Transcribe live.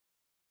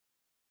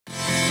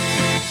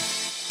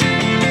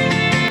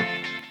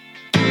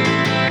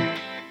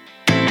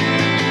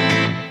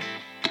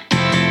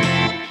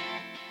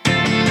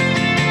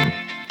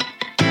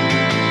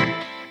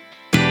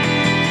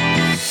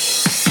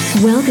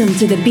Welcome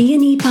to the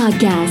B&E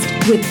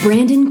Podcast with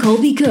Brandon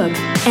Colby Cook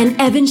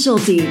and Evan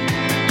Schulte.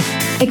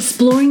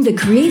 Exploring the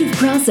creative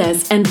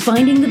process and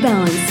finding the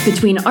balance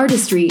between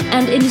artistry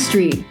and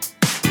industry.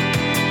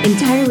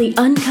 Entirely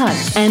uncut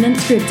and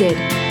unscripted.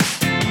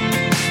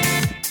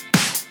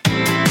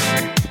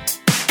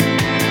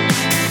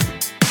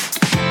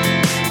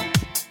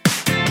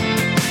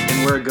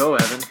 And we're a go,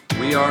 Evan.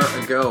 We are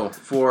a go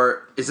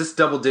for, is this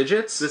double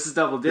digits? This is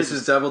double digits.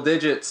 This is double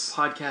digits.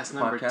 Podcast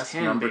number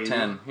 10, number baby.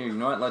 10. Here, you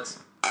know what? Let's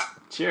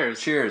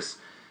Cheers. cheers.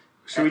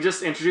 Should we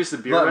just introduce the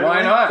beer right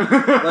Why away?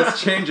 not?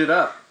 Let's change it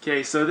up.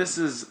 Okay, so this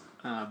is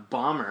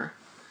Bomber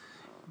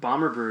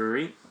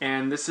Brewery,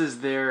 and this is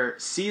their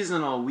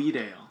seasonal wheat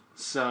ale.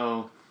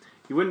 So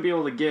you wouldn't be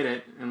able to get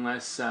it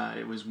unless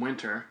it was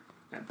winter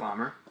at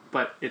Bomber,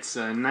 but it's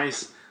a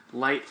nice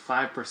light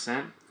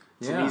 5%.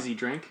 It's an easy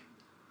drink.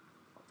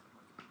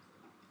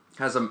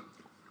 Has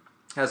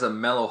a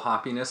mellow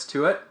hoppiness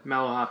to it.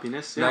 Mellow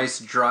hoppiness. Yeah. Nice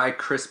dry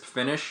crisp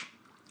finish.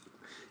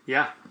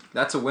 Yeah,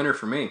 That's a winner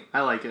for me. I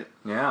like it.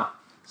 Yeah.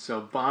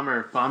 So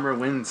Bomber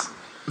wins.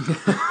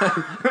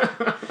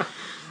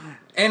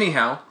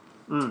 Anyhow,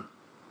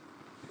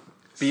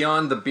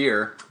 beyond the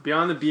beer,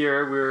 Beyond the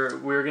beer,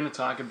 we're going to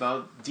talk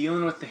about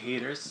dealing with the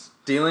haters,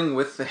 dealing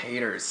with the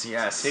haters.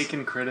 Yes.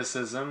 taking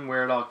criticism,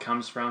 where it all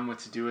comes from, what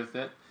to do with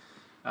it.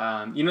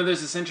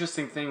 There's this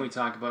interesting thing we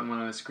talk about in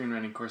one of the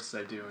screenwriting courses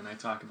I do, and I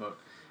talk about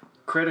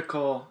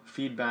critical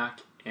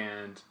feedback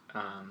and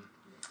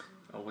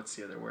what's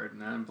the other word?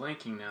 Now I'm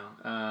blanking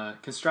now.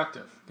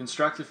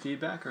 Constructive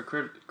feedback or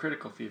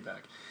critical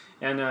feedback.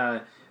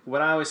 And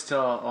what I always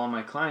tell all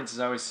my clients is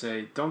I always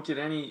say, don't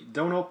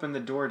open the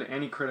door to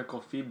any critical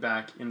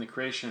feedback in the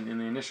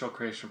initial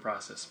creation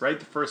process. Write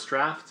the first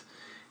draft,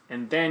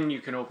 and then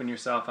you can open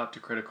yourself up to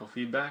critical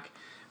feedback.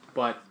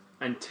 But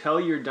until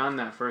you're done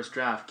that first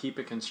draft, keep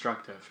it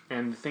constructive.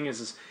 And the thing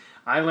is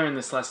I learned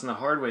this lesson the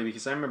hard way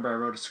because I remember I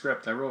wrote a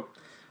script. I wrote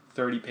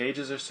 30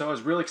 pages or so. I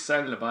was really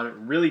excited about it.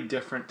 Really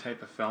different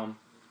type of film.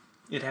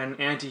 It had an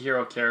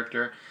anti-hero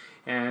character,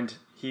 and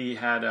he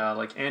had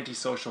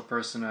antisocial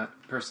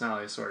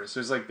personality disorder. So he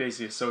was like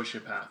basically a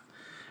sociopath,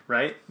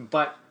 right?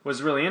 But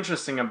what's really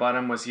interesting about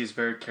him was he's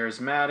very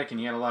charismatic, and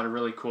he had a lot of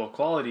really cool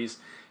qualities,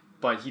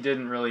 but he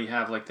didn't really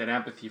have like that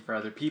empathy for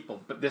other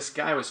people. But this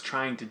guy was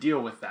trying to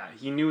deal with that.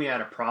 He knew he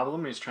had a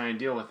problem. He was trying to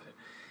deal with it.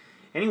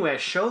 Anyway, I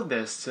showed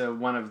this to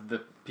one of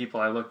the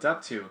people I looked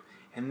up to,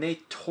 and they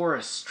tore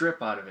a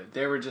strip out of it.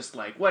 They were just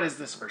like, what is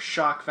this for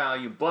shock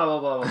value? Blah, blah,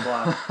 blah, blah,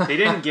 blah. They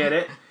didn't get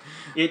it.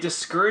 It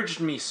discouraged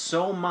me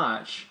so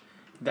much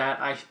that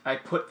I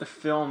put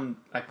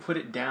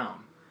it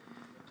down.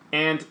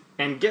 And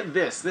get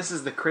this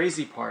is the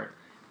crazy part.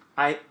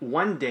 I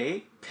one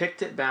day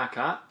picked it back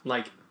up,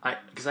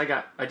 because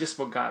I just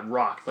got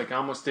rocked. Like I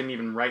almost didn't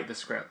even write the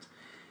script.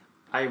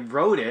 I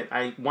wrote it.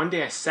 One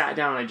day I sat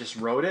down and I just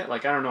wrote it.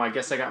 Like, I don't know, I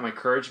guess I got my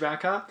courage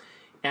back up,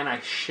 and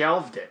I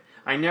shelved it.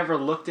 I never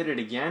looked at it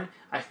again.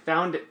 I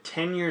found it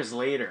 10 years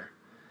later.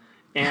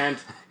 And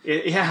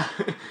it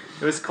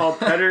was called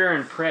Predator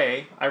and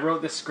Prey. I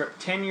wrote this script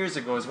 10 years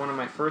ago as one of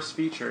my first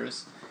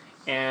features,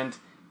 and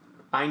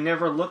I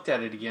never looked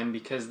at it again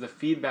because the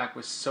feedback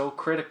was so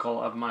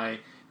critical of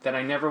that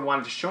I never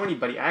wanted to show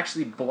anybody. I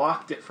actually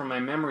blocked it from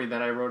my memory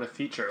that I wrote a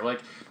feature. Like,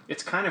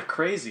 it's kind of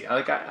crazy.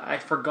 I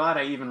forgot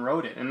I even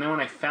wrote it. And then when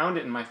I found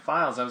it in my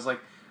files, I was like,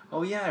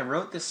 oh yeah, I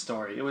wrote this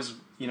story. It was,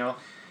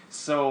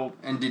 so...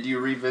 And did you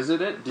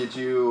revisit it? Did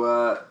you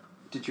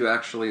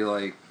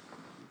actually,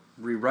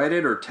 rewrite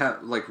it or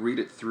read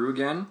it through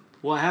again?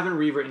 Well, I haven't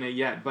rewritten it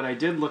yet, but I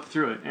did look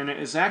through it, and it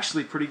is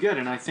actually pretty good,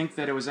 and I think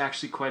that it was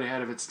actually quite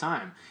ahead of its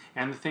time.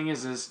 And the thing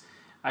is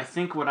I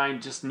think what I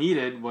just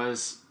needed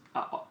was...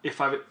 if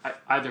I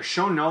either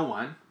show no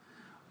one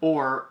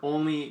or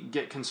only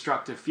get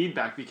constructive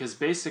feedback, because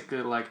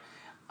basically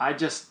I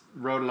just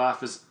wrote it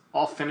off as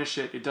I'll finish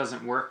it, it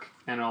doesn't work,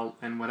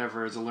 and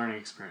whatever is a learning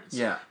experience.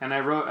 Yeah. And I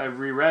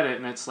reread it,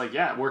 and it's like,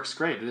 yeah, it works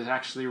great. It's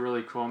actually a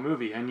really cool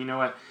movie. And you know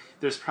what?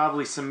 There's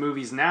probably some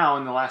movies now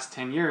in the last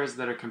 10 years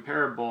that are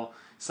comparable,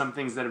 some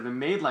things that have been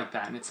made like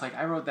that. And it's like,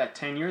 I wrote that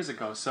 10 years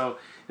ago. So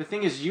the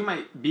thing is, you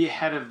might be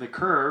ahead of the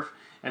curve,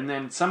 and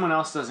then someone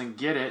else doesn't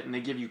get it, and they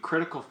give you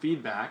critical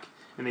feedback,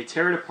 and they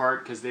tear it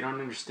apart because they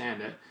don't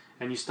understand it,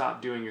 and you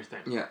stop doing your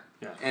thing. Yeah.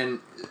 And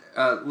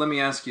let me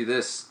ask you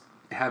this.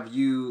 Have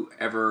you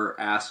ever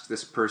asked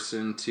this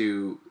person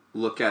to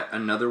look at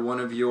another one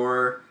of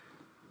your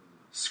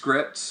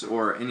scripts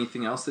or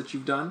anything else that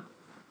you've done?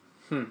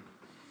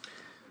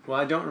 Well,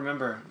 I don't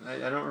remember. I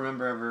don't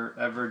remember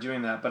ever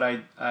doing that, but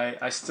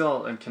I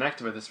still am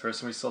connected with this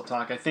person. We still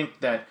talk. I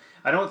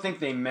don't think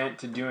they meant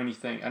to do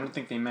anything. I don't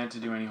think they meant to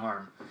do any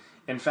harm.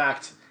 In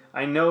fact,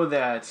 I know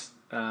that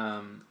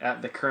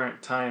at the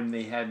current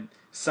time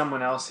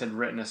someone else had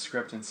written a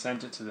script and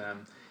sent it to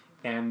them,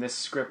 and this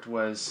script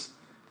was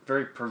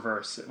very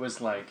perverse. It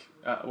was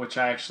which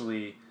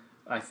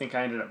I think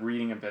I ended up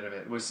reading a bit of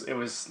it. It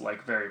was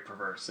very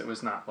perverse. It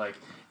was not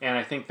and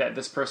I think that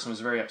this person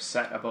was very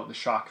upset about the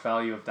shock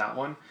value of that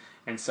one,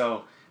 and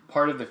so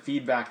part of the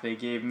feedback they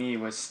gave me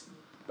was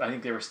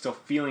think they were still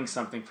feeling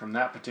something from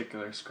that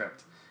particular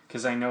script,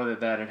 because I know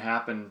that had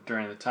happened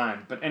during the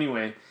time. But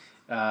anyway,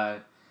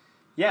 but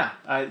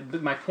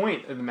my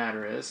point of the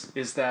matter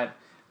is that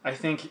I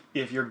think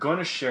if you're going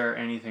to share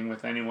anything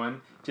with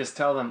anyone, just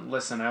tell them,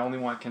 listen, I only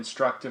want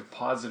constructive,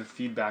 positive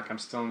feedback. I'm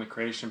still in the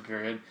creation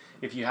period.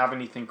 If you have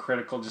anything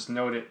critical, just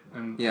note it,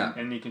 and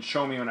you can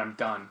show me when I'm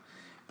done.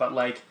 But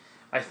like,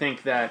 I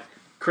think that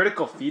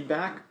critical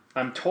feedback,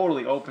 I'm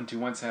totally open to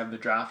once I have the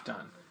draft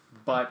done.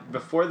 But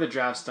before the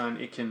draft's done,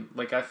 it can,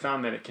 like, I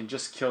found that it can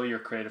just kill your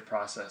creative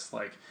process.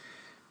 Like,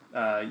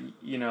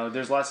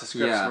 there's lots of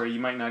scripts where you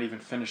might not even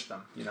finish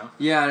them, and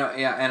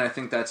I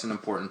think that's an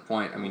important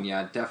point. I mean,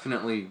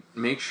 definitely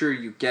make sure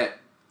you get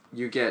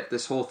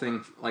this whole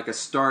thing, like, a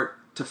start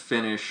to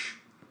finish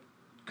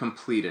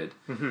completed.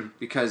 Mm-hmm.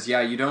 Because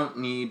you don't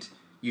need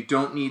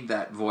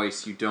that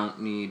voice, you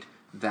don't need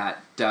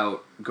that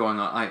doubt going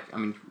on. I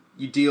mean,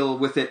 you deal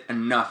with it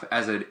enough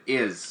as it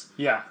is.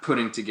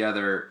 Putting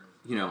together,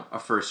 a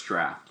first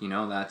draft.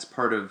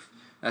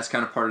 That's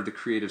kind of part of the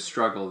creative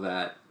struggle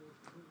that,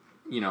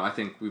 I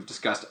think we've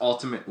discussed,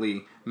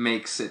 ultimately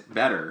makes it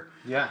better.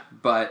 Yeah.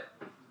 But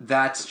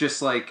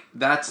that's like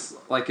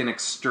an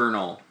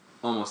external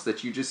almost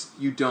that you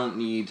don't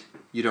need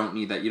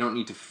that. You don't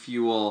need to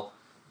fuel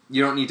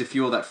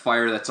that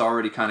fire that's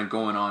already kind of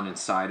going on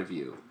inside of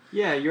you.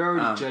 Yeah, you're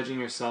already judging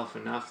yourself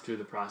enough through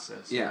the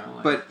process. Yeah,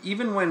 but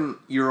even when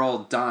you're all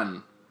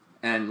done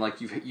and like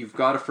you've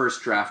got a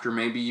first draft, or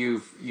maybe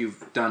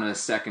you've done a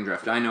second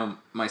draft. I know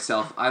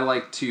myself, I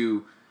like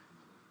to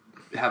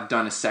have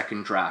done a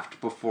second draft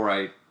before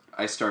I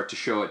start to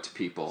show it to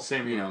people.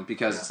 Same here.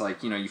 Because it's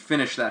like, you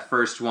finish that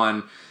first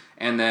one,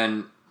 and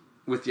then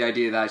with the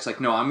idea that it's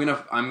like, no, I'm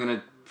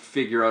gonna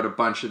figure out a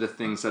bunch of the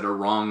things that are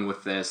wrong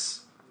with this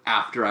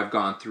after I've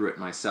gone through it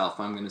myself.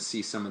 I'm gonna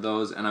see some of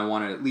those, and I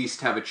want to at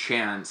least have a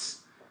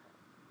chance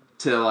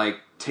to like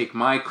take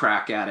my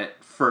crack at it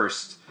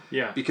first.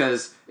 Yeah.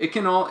 Because it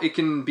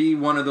can be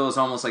one of those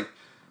almost like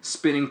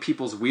spinning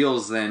people's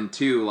wheels then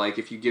too. Like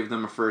if you give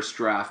them a first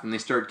draft and they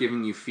start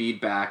giving you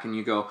feedback and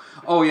you go,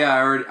 oh yeah,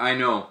 I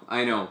know,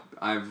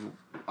 I've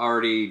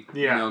already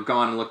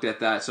gone and looked at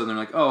that. So they're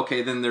like, oh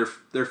okay, then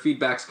their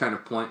feedback's kind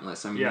of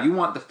pointless. I mean, you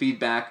want the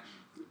feedback.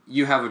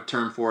 You have a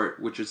term for it,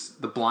 which is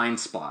the blind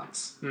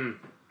spots.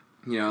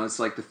 It's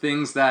like the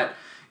things that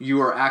you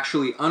are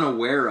actually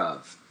unaware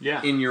of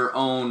in your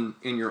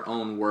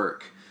own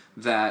work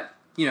that,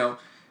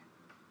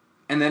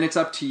 and then it's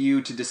up to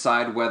you to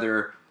decide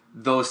whether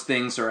those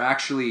things are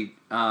actually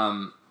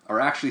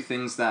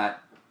things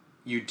that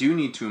you do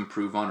need to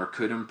improve on or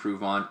could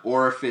improve on,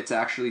 or if it's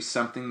actually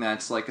something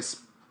that's like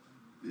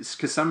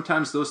because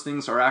sometimes those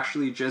things are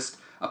actually just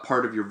a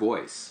part of your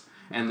voice,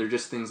 and they're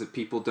just things that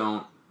people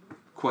don't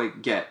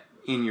quite get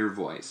in your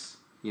voice,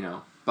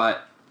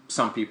 but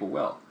some people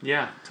will.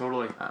 Yeah,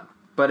 totally.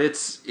 But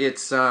it's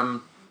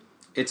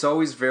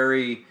always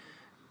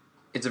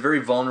it's a very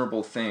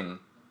vulnerable thing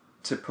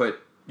to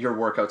put your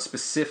work out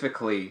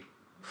specifically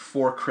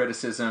for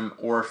criticism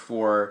or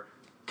for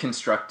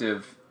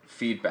constructive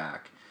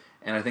feedback.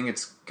 And I think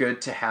it's good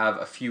to have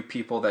a few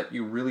people that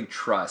you really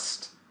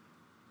trust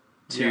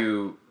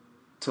to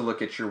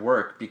look at your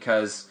work,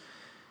 because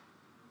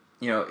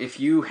if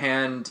you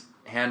hand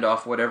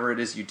off whatever it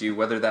is you do,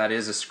 whether that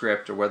is a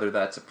script or whether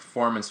that's a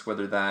performance,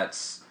 whether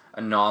that's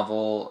a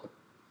novel,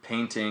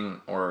 painting,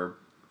 or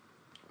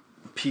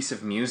a piece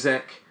of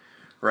music,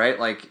 right?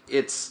 Like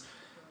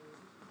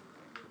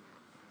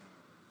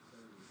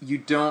you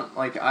don't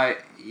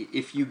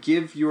if you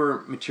give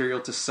your material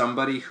to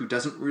somebody who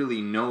doesn't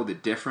really know the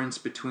difference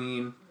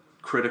between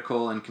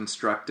critical and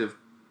constructive,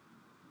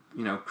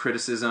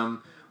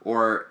 criticism,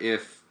 or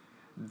if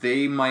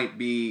they might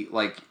be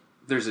like,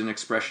 there's an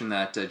expression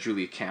that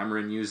Julia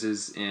Cameron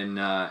uses in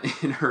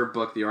her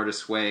book, The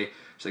Artist's Way.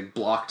 It's like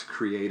blocked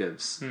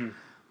creatives.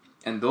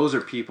 And those are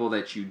people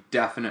that you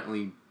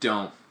definitely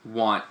don't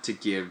want to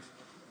give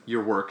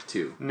your work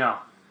to. No,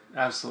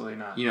 absolutely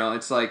not.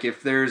 It's like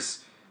if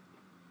there's,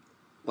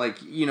 like,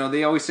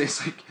 they always say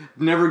it's like,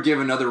 never give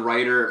another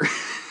writer,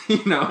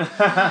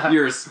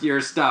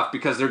 your stuff,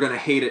 because they're going to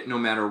hate it no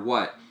matter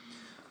what.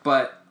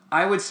 But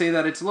I would say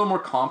that it's a little more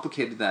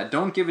complicated than that.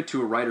 Don't give it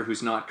to a writer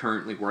who's not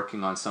currently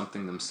working on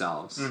something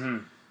themselves.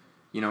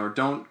 Mm-hmm. Or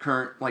don't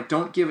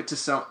give it to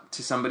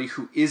somebody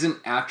who isn't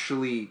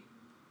actually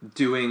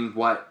doing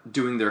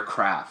their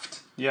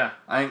craft. Yeah.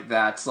 I think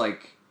that's,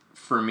 like,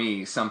 for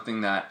me,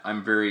 something that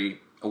I'm very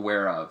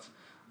aware of.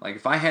 Like,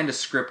 if I hand a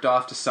script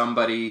off to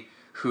somebody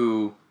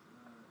who,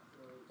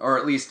 or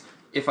at least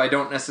if I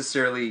don't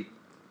necessarily,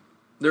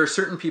 there are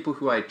certain people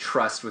who I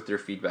trust with their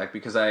feedback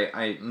because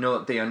I know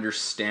that they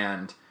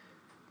understand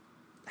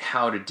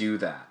how to do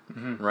that,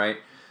 right?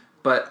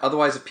 But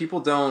otherwise, if people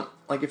don't,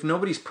 like, if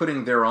nobody's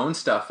putting their own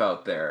stuff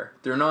out there,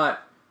 they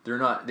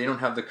don't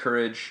have the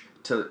courage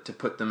to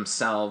put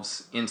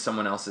themselves in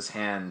someone else's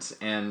hands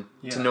and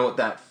to know what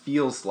that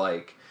feels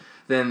like,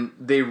 then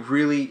they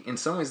really, in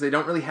some ways, they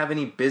don't really have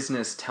any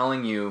business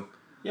telling you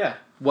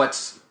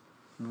what's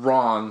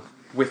wrong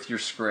with your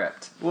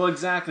script. Well,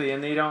 exactly,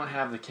 and they don't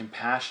have the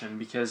compassion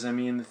because, I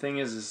mean, the thing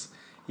is,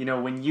 you know,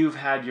 when you've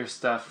had your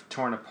stuff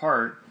torn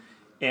apart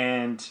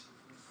and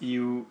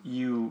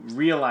you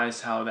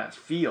realize how that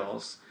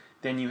feels,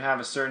 then you have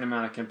a certain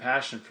amount of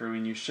compassion for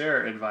when you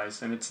share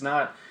advice. And it's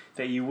not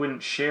that you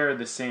wouldn't share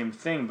the same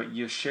thing, but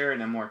you share it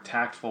in a more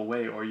tactful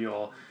way, or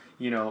you'll,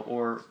 you know,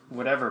 or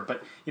whatever.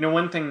 But, you know,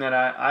 one thing that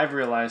I've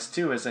realized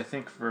too is I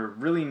think for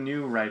really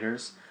new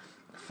writers,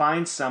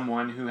 find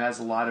someone who has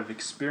a lot of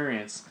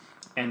experience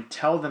and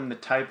tell them the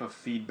type of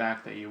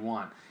feedback that you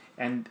want.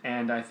 And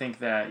I think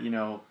that, you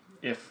know,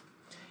 if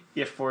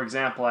for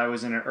example I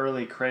was in an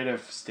early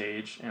creative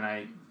stage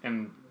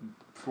and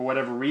for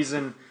whatever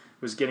reason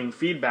was getting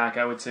feedback,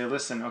 I would say,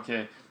 listen,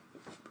 okay,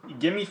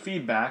 give me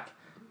feedback,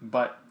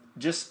 but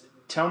just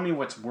tell me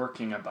what's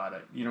working about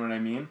it. You know what I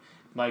mean?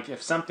 Like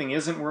if something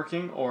isn't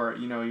working, or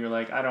you know, you're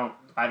like, I don't,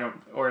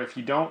 or if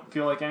you don't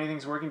feel like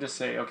anything's working, just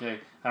say, okay,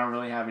 I don't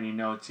really have any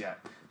notes yet.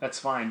 That's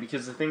fine,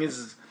 because the thing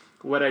is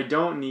what I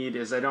don't need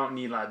is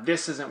like,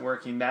 this isn't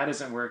working, that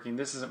isn't working,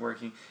 this isn't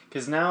working,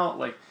 because now,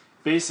 like,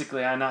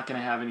 basically I'm not going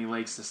to have any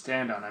legs to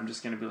stand on. I'm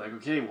just going to be like,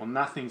 okay, well,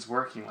 nothing's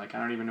working, like I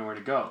don't even know where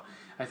to go.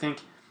 I think,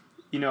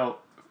 you know,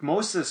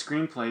 most of the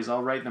screenplays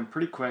I'll write them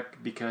pretty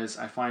quick because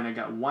I find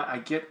I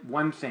get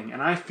one thing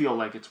and I feel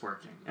like it's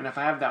working, and if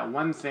I have that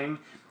one thing,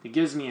 it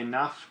gives me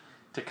enough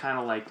to kind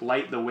of like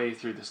light the way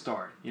through the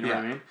story. You know what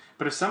I mean?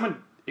 But if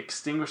someone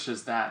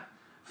extinguishes that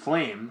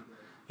flame,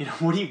 you know,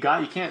 what do you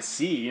got? You can't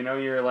see. You know,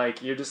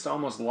 you're just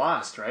almost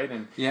lost, right?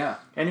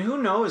 And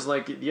who knows?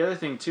 Like the other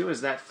thing too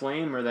is that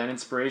flame or that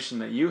inspiration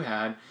that you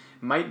had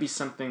might be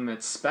something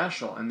that's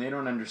special, and they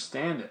don't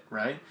understand it,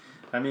 right?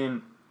 I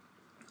mean,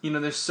 you know,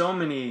 there's so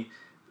many.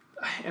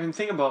 I mean,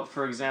 think about,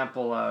 for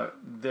example,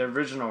 the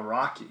original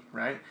Rocky,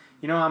 right?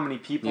 You know how many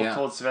people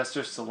told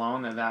Sylvester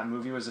Stallone that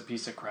movie was a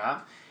piece of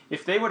crap?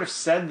 If they would have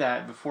said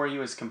that before he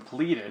was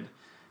completed,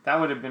 that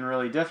would have been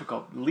really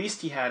difficult. At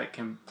least he had it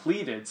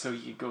completed, so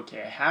he could go,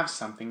 okay, I have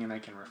something and I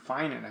can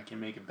refine it and I can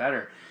make it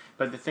better.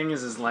 But the thing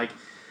is like,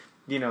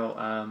 you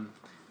know,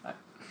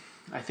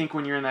 I think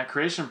when you're in that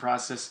creation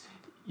process,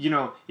 you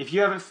know, if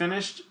you haven't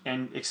finished,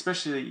 and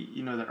especially,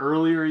 you know, the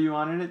earlier you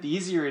on in it, the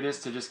easier it is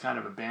to just kind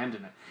of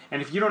abandon it.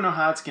 And if you don't know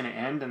how it's going to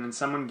end, and then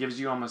someone gives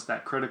you almost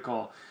that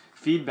critical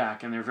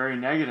feedback and they're very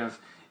negative,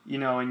 you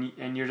know,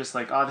 and you're just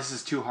like, oh, this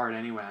is too hard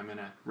anyway, I'm going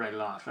to write it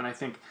off. And I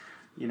think,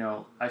 you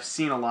know, I've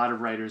seen a lot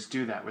of writers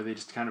do that, where they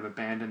just kind of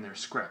abandon their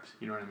script.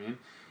 You know what I mean?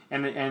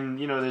 And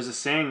you know, there's a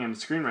saying in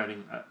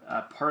screenwriting: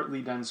 a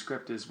partly done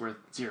script is worth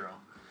zero.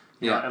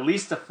 You know, at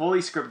least a fully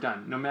script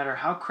done, no matter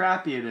how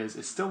crappy it is,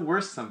 it's still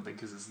worth something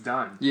because it's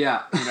done.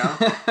 Yeah. You know,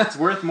 it's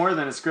worth more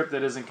than a script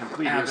that isn't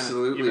complete.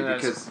 Absolutely, even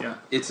because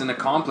it's an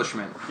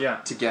accomplishment.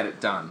 To get it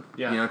done.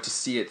 You know, to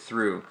see it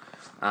through.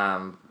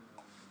 Because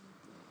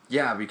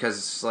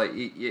it's like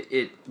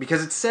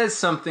because it says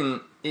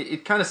something.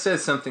 It kind of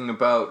says something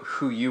about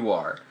who you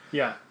are.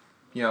 Yeah.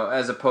 You know,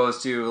 as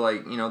opposed to,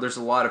 like, you know, there's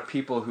a lot of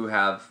people who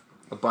have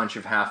a bunch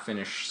of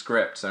half-finished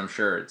scripts. I'm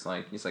sure it's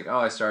like, he's like, oh,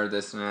 I started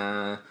this, and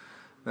I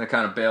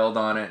kind of bailed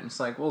on it. And it's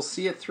like, well,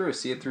 see it through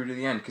to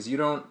the end, because you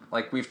don't,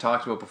 like we've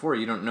talked about before,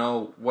 you don't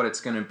know what it's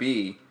going to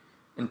be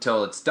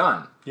until it's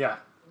done. Yeah.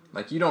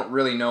 Like, you don't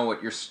really know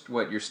what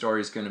your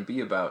story is going to be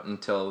about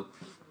until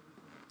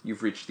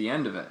you've reached the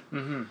end of it.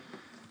 Mm-hmm.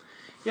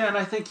 Yeah, and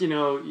I think, you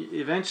know,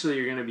 eventually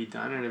you're going to be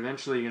done, and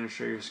eventually you're going to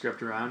show your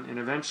script around, and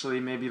eventually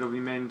maybe it'll be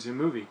made into a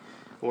movie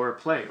or a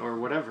play or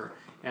whatever.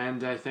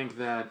 And I think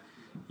that,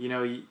 you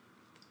know,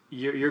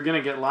 you're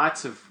going to get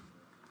lots of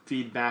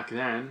feedback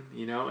then,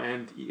 you know,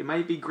 and it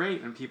might be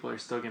great and people are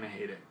still going to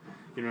hate it.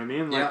 You know what I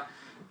mean? Like,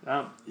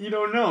 you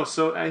don't know.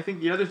 So I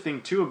think the other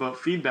thing, too, about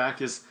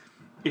feedback is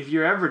if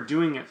you're ever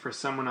doing it for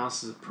someone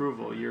else's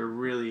approval, you're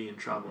really in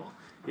trouble.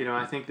 You know,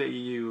 I think that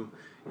you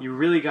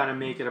really got to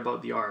make it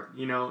about the art.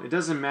 You know, it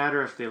doesn't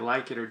matter if they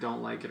like it or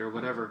don't like it or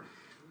whatever.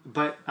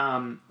 But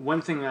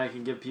one thing that I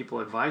can give people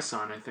advice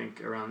on, I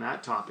think, around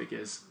that topic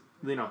is,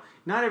 you know,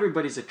 not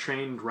everybody's a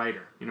trained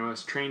writer, you know, a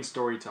trained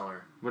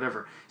storyteller,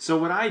 whatever. So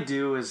what I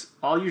do is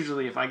I'll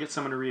usually, if I get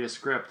someone to read a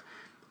script,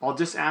 I'll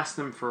just ask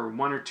them for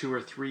one or two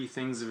or three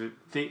things of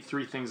it,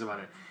 three things about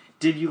it.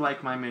 Did you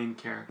like my main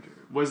character?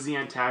 Was the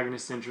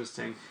antagonist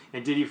interesting?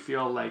 And did you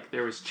feel like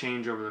there was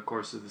change over the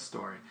course of the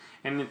story?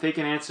 And if they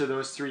can answer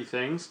those three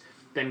things,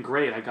 then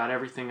great, I got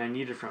everything I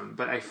needed from them.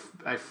 But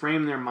I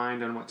frame their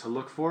mind on what to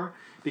look for,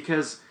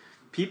 because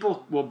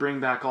people will bring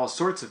back all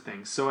sorts of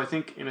things. So I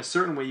think in a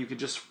certain way you could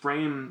just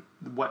frame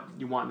what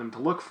you want them to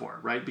look for,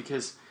 right?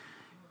 Because,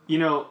 you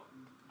know,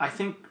 I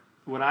think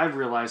what I've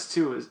realized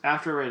too is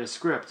after I write a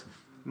script,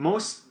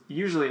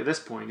 usually at this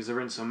point, because I've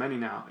written so many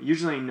now,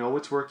 usually I know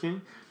what's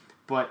working,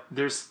 but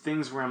there's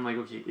things where I'm like,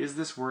 okay, is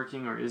this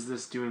working or is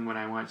this doing what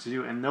I want it to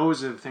do? And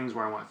those are the things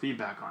where I want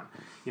feedback on.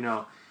 You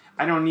know,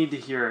 I don't need to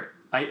hear...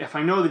 if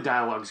I know the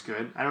dialogue's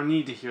good, I don't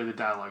need to hear the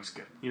dialogue's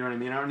good. You know what I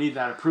mean? I don't need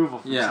that approval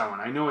from someone.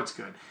 I know it's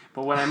good.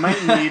 But what I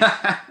might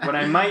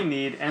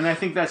need, and I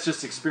think that's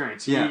just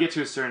experience. You get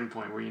to a certain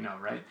point where you know,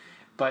 right?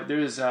 But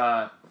there's,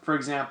 for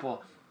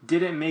example,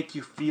 did it make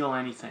you feel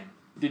anything?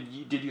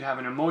 did you have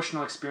an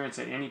emotional experience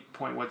at any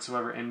point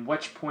whatsoever, and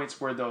which points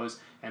were those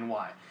and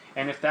why?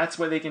 And if that's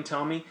what they can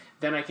tell me,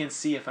 then I can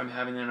see if I'm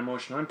having an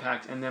emotional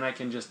impact, and then I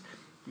can just,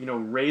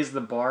 raise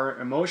the bar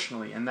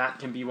emotionally, and that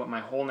can be what my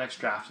whole next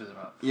draft is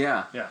about.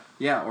 Yeah. Yeah.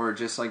 Yeah, or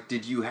just like,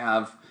 did you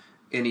have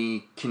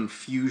any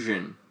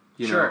confusion,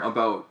 Sure.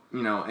 about,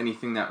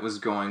 anything that was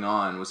going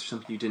on? Was there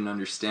something you didn't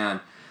understand?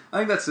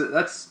 I think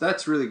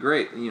that's really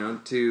great,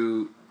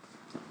 to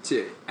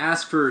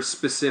ask for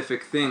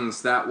specific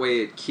things. That way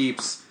it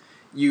keeps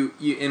you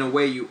in a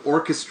way you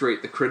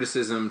orchestrate the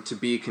criticism to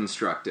be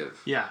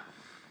constructive. Yeah.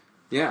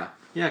 Yeah.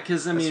 Yeah,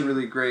 because That's a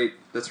really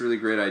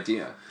great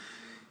idea.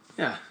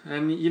 Yeah,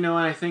 and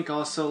I think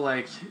also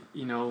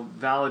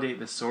validate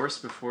the source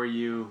before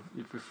you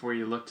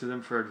look to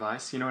them for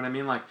advice. You know what I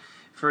mean? Like,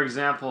 for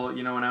example,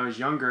 when I was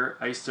younger,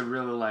 I used to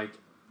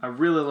I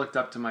really looked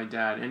up to my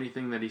dad.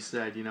 Anything that he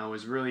said,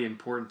 was really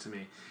important to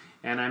me.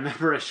 And I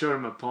remember I showed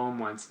him a poem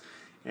once,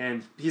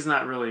 and he's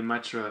not really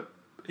much of a...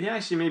 He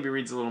actually maybe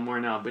reads a little more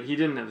now, but he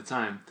didn't at the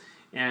time.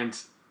 And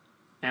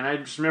I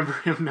just remember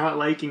him not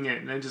liking it,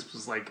 and I just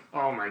was like,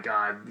 oh my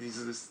god,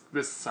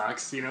 this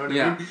sucks, you know what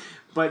I mean?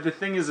 But the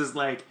thing is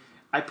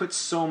I put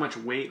so much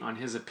weight on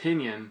his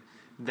opinion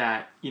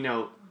that,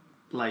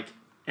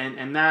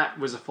 and that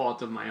was a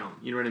fault of my own,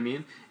 you know what I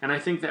mean? And I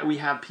think that we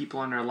have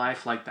people in our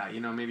life like that,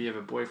 maybe you have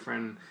a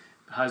boyfriend,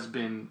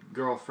 husband,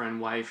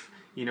 girlfriend, wife,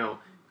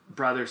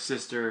 brother,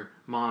 sister,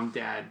 mom,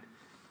 dad,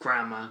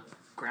 grandma,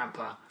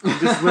 grandpa. I'm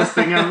just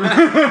listing them.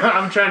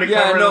 I'm trying to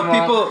cover them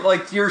all. People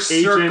like your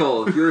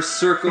circle,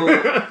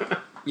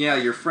 yeah,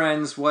 your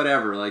friends,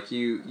 whatever. Like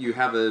you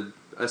have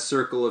a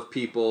circle of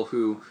people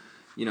who,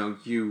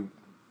 you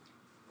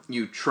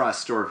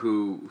trust or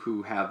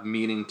who have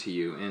meaning to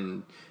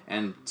you,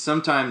 and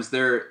sometimes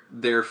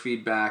their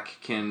feedback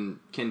can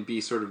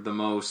be sort of the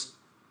most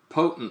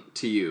potent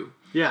to you.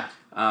 Yeah.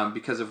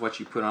 Because of what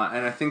you put on.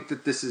 And I think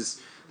that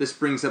this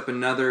brings up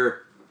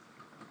another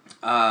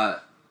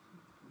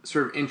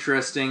sort of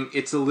interesting,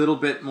 it's a little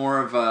bit more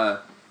of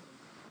a,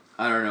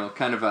 I don't know,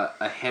 kind of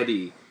a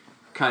heady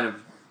kind of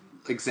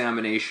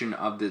examination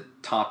of the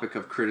topic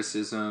of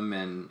criticism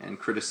and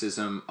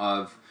criticism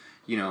of,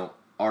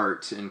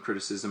 art and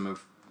criticism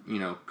of,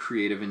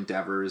 creative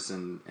endeavors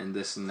and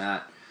this and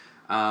that.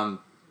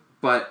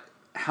 But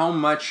how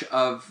much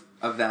of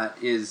that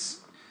is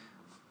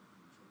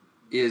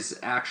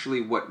actually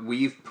what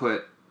we've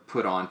put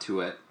onto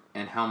it,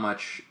 and how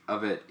much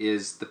of it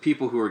is the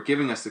people who are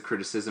giving us the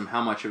criticism,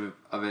 how much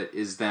of it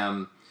is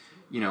them,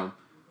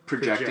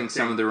 projecting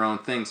some of their own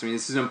things. I mean,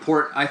 this is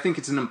important. I think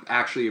it's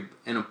actually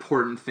an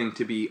important thing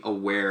to be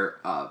aware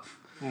of.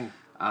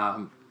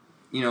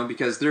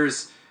 Because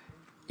there's,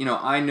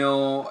 I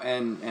know,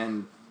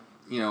 and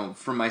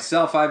for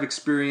myself, I've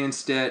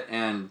experienced it,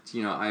 and,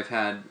 I've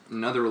had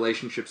in other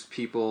relationships,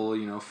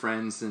 people,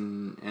 friends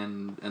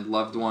and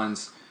loved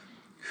ones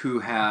who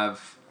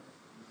have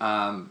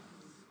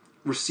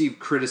received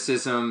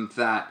criticism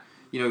that,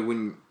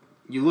 when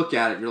you look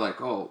at it, you're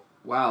like, oh,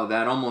 wow,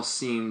 that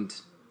almost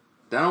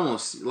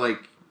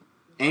like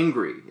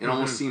angry. It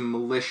almost seemed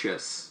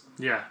malicious.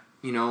 Yeah.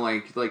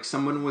 Like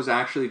someone was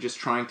actually just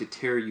trying to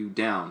tear you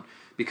down,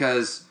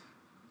 because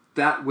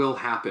that will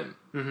happen.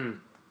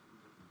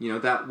 Mm-hmm.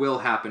 That will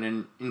happen.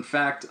 And in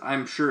fact,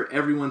 I'm sure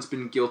everyone's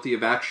been guilty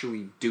of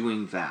actually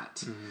doing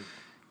that. Mm-hmm.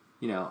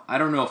 I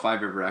don't know if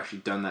I've ever actually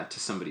done that to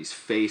somebody's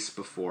face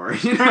before.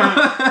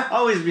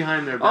 Always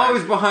behind their back.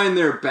 Always behind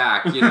their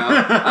back,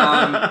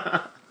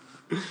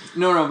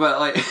 No, but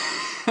like,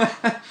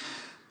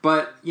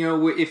 but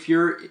if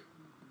you're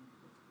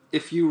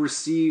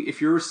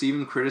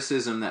receiving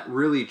criticism that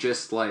really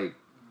just like,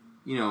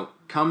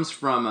 comes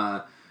from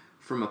a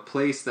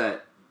place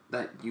that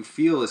you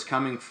feel is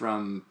coming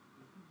from,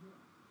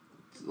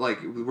 like,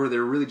 where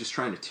they're really just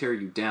trying to tear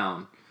you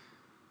down.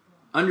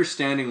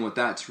 Understanding what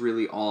that's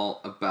really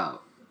all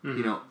about,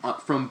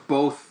 from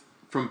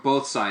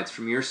both sides,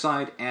 from your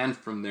side and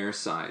from their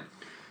side.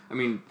 I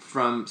mean,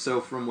 from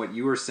what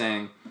you were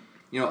saying,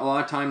 a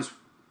lot of times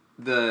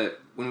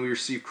when we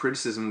receive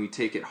criticism, we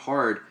take it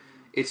hard.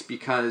 It's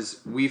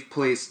because we've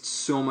placed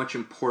so much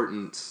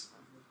importance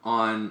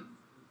on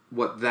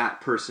what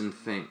that person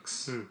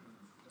thinks,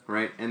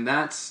 right? And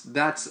that's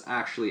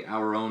actually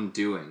our own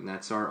doing.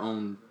 That's our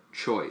own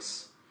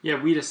choice. Yeah,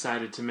 we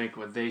decided to make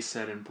what they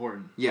said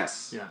important.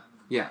 Yes. Yeah.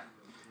 Yeah.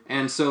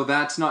 And so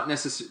that's not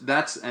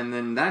and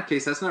then in that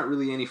case, that's not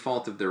really any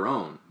fault of their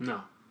own.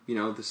 No.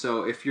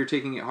 So if you're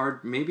taking it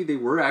hard, maybe they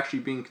were actually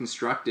being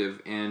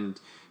constructive, and,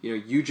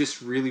 you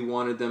just really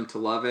wanted them to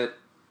love it.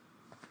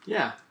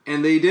 Yeah.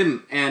 And they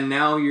didn't. And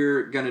now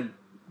you're going to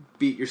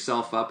beat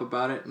yourself up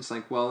about it. And it's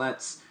like, well,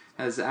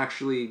 has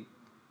actually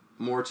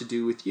more to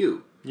do with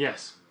you.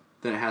 Yes.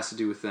 Than it has to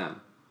do with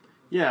them.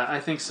 Yeah, I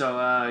think so.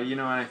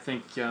 And I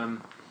think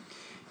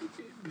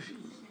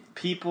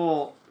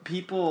people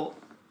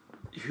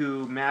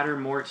who matter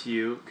more to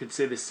you could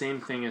say the same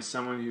thing as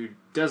someone who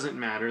doesn't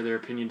matter. Their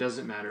opinion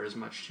doesn't matter as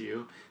much to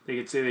you. They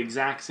could say the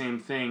exact same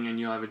thing, and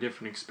you'll have a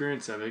different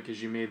experience of it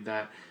because you made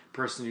that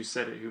person who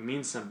said it, who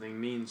means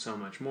something, mean so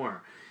much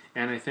more.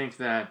 And I think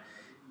that,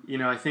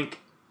 I think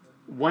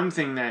one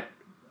thing that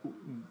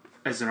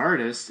as an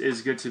artist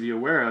is good to be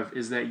aware of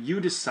is that you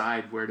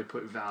decide where to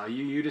put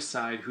value. You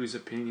decide whose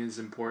opinion is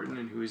important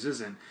and whose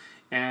isn't.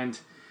 And,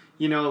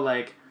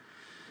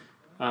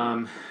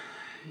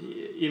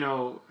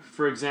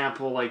 for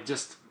example,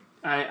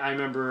 I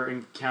remember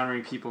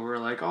encountering people who are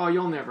like, oh,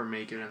 you'll never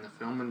make it in the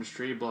film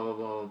industry, blah, blah,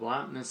 blah, blah,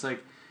 blah. And it's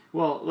like,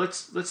 well,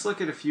 let's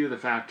look at a few of the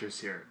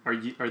factors here.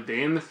 Are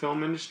they in the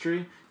film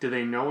industry? Do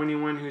they know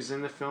anyone who's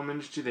in the film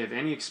industry? Do they have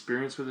any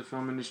experience with the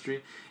film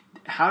industry?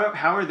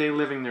 How are they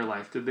living their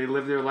life? Did they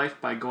live their life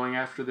by going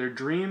after their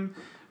dream?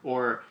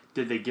 Or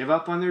did they give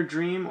up on their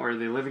dream? Or are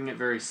they living it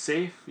very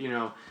safe?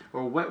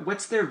 Or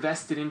what's their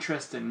vested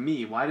interest in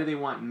me? Why do they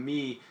want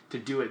me to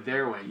do it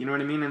their way? You know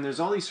what I mean? And there's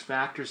all these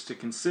factors to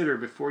consider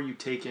before you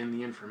take in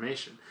the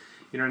information.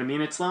 You know what I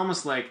mean? It's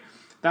almost like,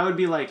 that would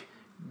be like,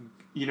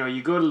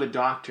 you go to the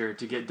doctor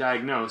to get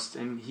diagnosed,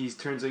 and he's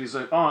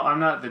like, oh,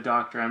 I'm not the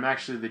doctor, I'm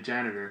actually the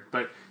janitor,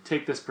 but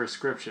take this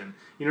prescription.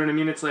 You know what I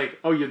mean? It's like,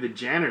 oh, you're the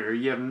janitor,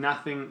 you have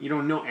nothing, you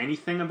don't know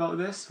anything about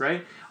this,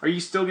 right? Are you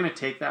still going to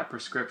take that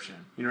prescription?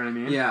 You know what I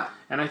mean? Yeah.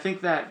 And I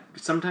think that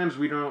sometimes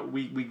we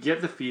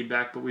get the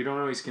feedback, but we don't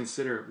always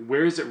consider,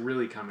 where is it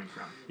really coming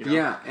from?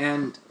 Yeah,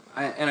 and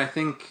I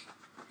think,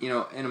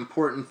 an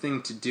important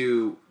thing to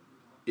do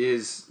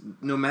is,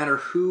 no matter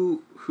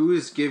who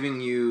is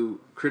giving you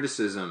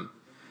criticism,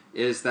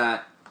 is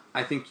that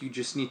I think you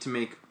just need to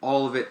make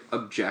all of it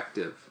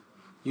objective.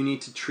 You need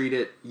to treat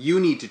it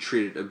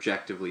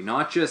objectively,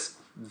 not just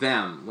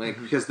them,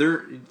 because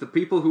they're the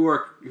people who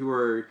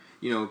are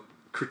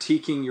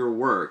critiquing your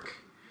work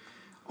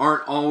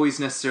aren't always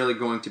necessarily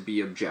going to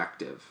be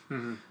objective.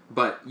 Mm-hmm.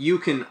 But you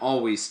can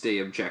always stay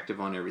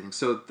objective on everything.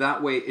 So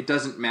that way it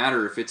doesn't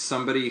matter if it's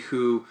somebody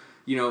who,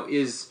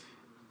 is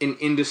an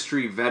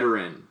industry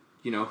veteran,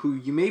 who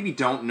you maybe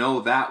don't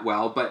know that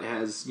well, but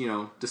has,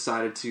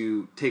 decided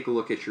to take a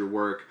look at your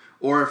work,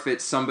 or if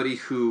it's somebody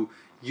who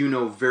you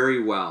know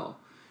very well,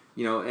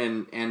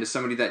 and is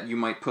somebody that you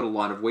might put a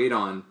lot of weight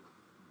on.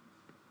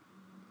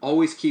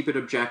 Always keep it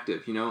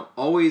objective,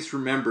 always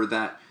remember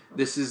that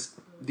this is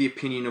the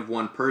opinion of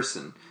one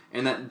person,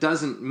 and that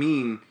doesn't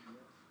mean,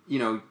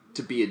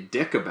 to be a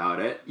dick about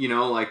it,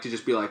 to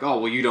just be like, oh,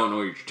 well, you don't know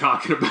what you're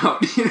talking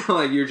about,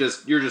 you're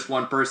just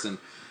one person.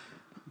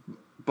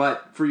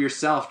 But for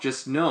yourself,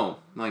 just know,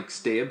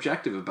 stay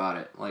objective about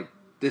it.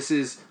 This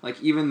is,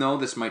 even though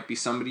this might be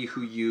somebody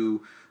who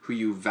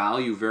you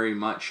value very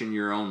much in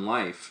your own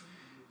life,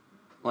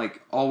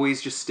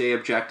 always just stay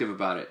objective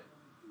about it.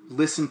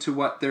 Listen to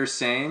what they're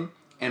saying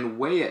and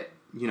weigh it,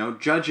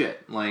 judge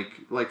it,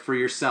 for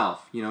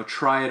yourself,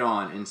 try it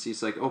on and see,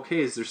 it's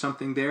okay, is there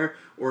something there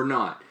or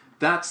not?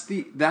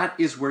 That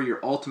is where your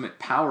ultimate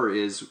power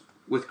is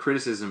with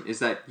criticism, is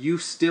that you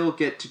still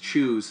get to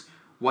choose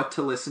what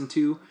to listen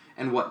to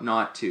and what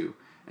not to.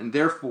 And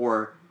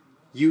therefore,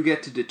 you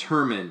get to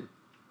determine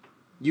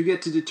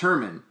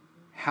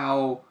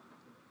how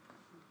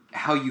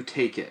you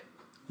take it.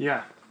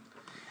 Yeah.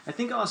 I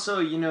think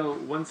also,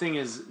 one thing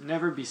is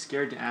never be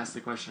scared to ask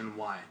the question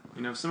why.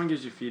 If someone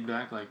gives you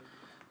feedback oh,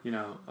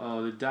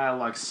 the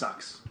dialogue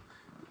sucks.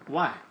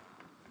 Why?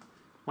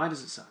 Why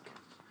does it suck?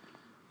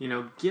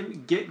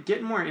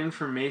 Get more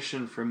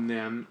information from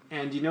them,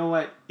 and you know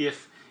what?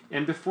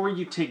 And before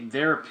you take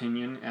their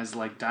opinion as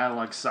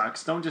dialogue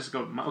sucks, don't just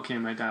go, okay,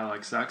 my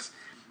dialogue sucks.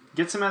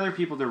 Get some other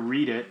people to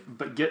read it,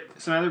 but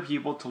get some other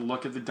people to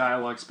look at the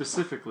dialogue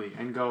specifically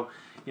and go,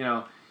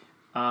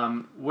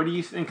 what do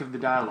you think of the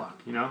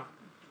dialogue?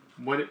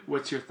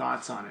 What's your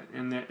thoughts on it?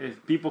 And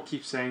if people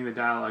keep saying the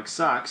dialogue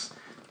sucks,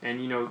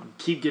 and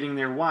keep getting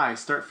their why,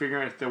 start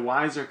figuring out if the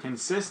whys are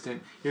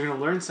consistent, you're going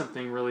to learn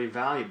something really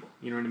valuable.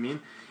 You know what I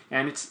mean?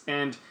 And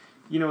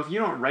if you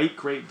don't write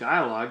great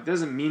dialogue,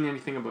 doesn't mean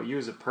anything about you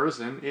as a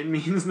person. It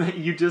means that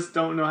you just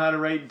don't know how to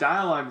write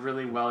dialogue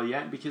really well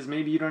yet, because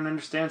maybe you don't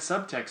understand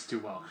subtext too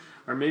well.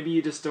 Or maybe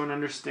you just don't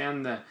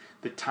understand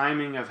the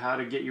timing of how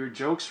to get your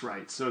jokes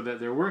right so that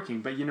they're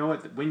working. But you know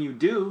what? When you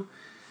do,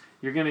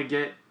 you're going to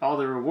get all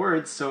the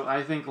rewards. So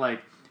I think I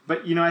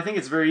think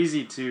it's very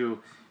easy to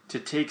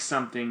take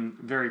something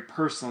very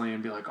personally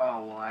and be like,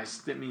 oh, well,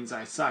 that means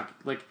I suck.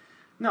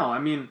 No, I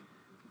mean,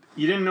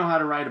 you didn't know how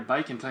to ride a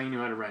bike until you knew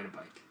how to ride a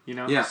bike.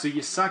 Yeah. So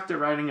you sucked at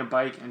riding a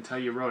bike until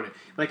you rode it.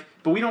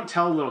 But we don't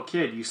tell a little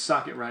kid you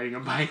suck at riding a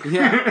bike.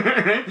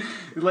 Yeah.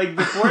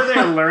 Before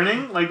they're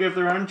learning, if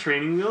they're on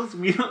training wheels,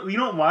 we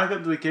don't walk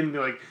up to the kid and be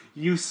like,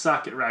 you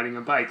suck at riding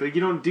a bike.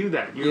 You don't do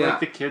that. You're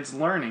the kid's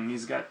learning.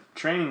 He's got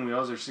training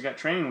wheels, or she's got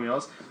training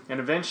wheels, and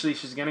eventually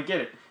she's gonna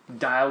get it.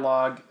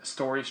 Dialogue,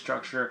 story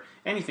structure,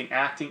 anything,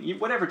 acting,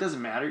 whatever, it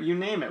doesn't matter. You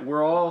name it.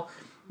 We're all,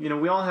 we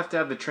all have to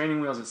have the training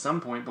wheels at some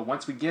point, but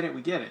once we get it,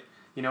 we get it.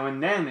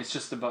 And then it's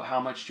just about how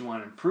much you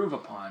want to improve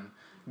upon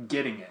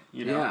getting it.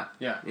 Yeah.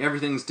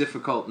 Everything's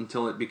difficult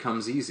until it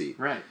becomes easy.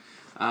 Right.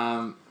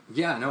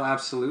 Yeah. No.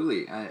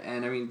 Absolutely.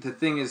 And I mean, the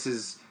thing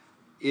is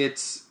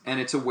it's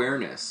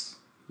awareness.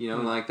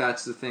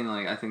 That's the thing.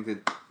 I think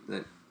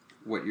that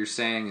what you're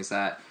saying is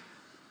that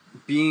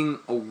being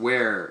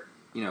aware.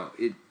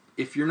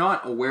 if you're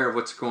not aware of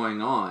what's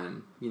going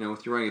on,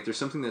 with your writing, if there's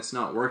something that's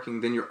not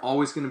working, then you're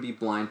always going to be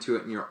blind to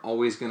it, and you're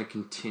always going to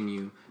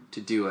continue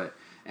to do it.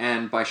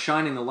 And by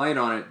shining a light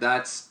on it,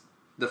 that's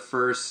the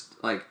first,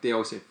 they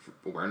always say,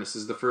 awareness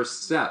is the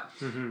first step,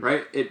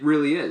 right? It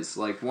really is.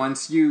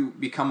 Once you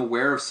become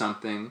aware of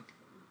something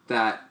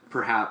that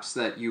perhaps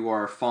that you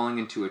are falling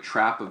into a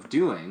trap of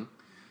doing,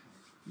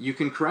 you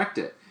can correct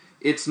it.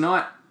 It's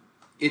not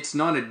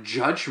a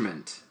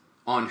judgment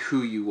on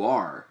who you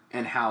are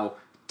and how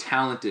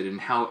talented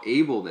and how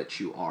able that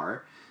you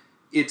are.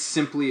 It's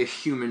simply a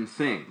human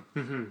thing.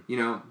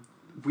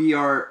 We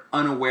are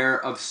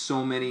unaware of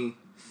so many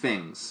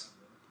things.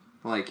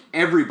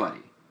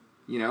 Everybody,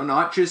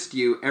 not just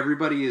you,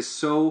 everybody is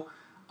so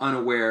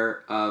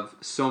unaware of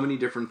so many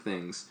different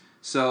things.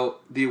 So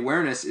the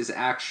awareness is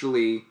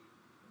actually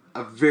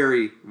a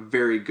very,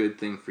 very good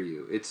thing for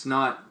you.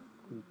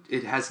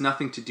 It has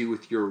nothing to do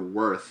with your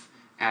worth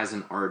as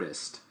an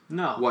artist.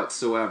 No.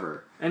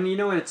 Whatsoever. And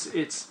it's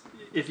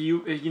if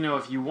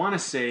you want to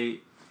say,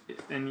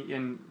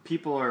 and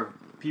people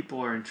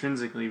are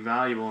intrinsically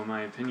valuable in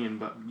my opinion,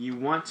 but you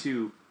want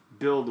to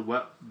build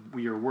what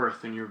your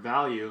worth and your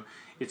value,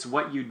 it's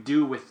what you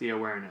do with the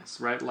awareness,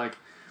 right?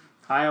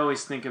 I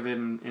always think of it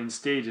in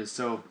stages.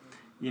 So,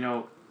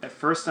 at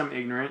first I'm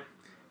ignorant,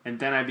 and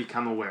then I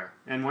become aware.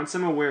 And once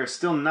I'm aware,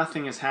 still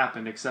nothing has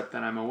happened except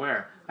that I'm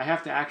aware. I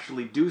have to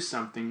actually do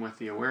something with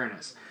the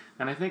awareness.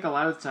 And I think a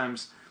lot of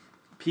times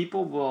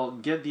people will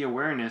get the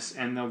awareness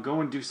and they'll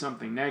go and do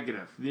something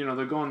negative.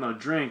 They'll go and they'll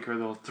drink, or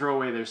they'll throw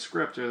away their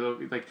script, or they'll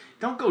be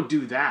don't go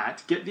do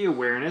that. Get the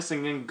awareness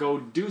and then go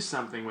do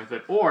something with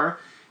it. Or,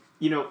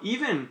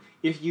 even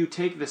if you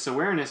take this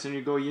awareness and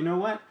you go, you know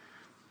what?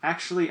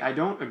 Actually, I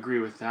don't agree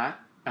with that.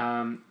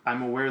 I'm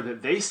aware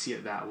that they see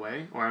it that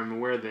way, or I'm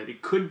aware that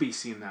it could be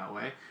seen that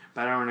way,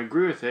 but I don't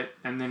agree with it,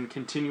 and then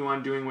continue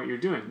on doing what you're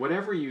doing.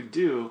 Whatever you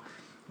do,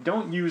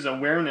 don't use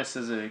awareness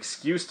as an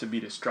excuse to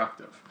be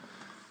destructive.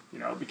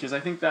 Because I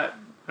think that,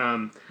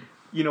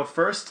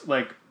 first,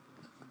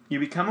 you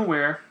become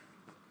aware,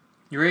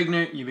 you're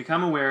ignorant, you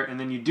become aware, and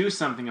then you do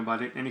something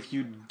about it, and if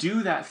you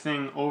do that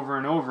thing over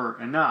and over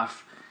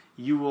enough,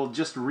 you will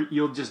just,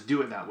 you'll just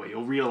do it that way.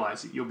 You'll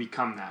realize it. You'll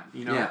become that,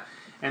 Yeah.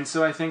 And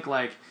so I think,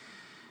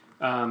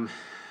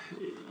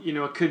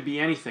 it could be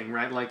anything,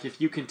 right? If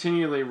you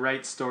continually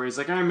write stories,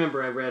 I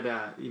remember I read,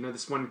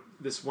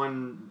 this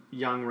one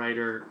young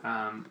writer,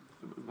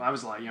 I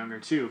was a lot younger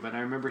too, but I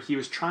remember he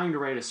was trying to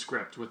write a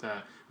script with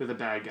a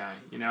bad guy,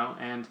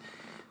 and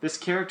this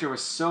character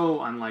was so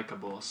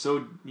unlikable,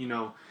 so,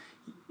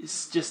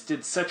 just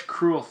did such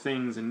cruel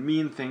things and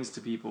mean things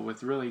to people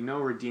with really no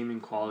redeeming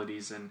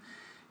qualities, and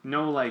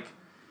no,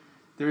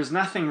 there was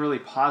nothing really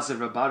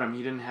positive about him.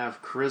 He didn't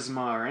have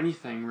charisma or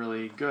anything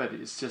really good.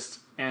 It's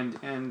just, and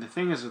the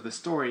thing is with the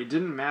story, it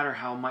didn't matter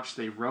how much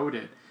they wrote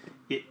it.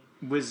 It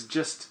was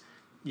just,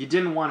 you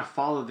didn't want to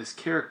follow this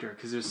character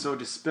because it was so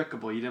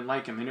despicable. You didn't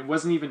like him. And it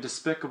wasn't even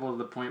despicable to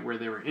the point where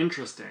they were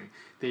interesting.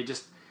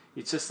 It's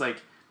just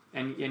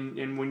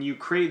and when you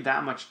create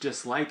that much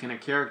dislike in a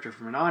character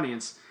from an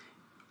audience,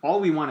 all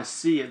we want to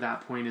see at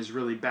that point is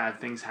really bad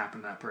things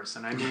happen to that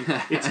person. I mean,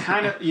 it's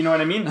kind of, you know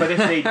what I mean? But if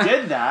they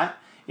did that,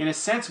 in a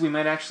sense, we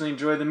might actually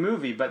enjoy the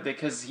movie. But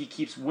because he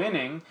keeps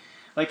winning,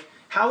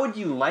 how would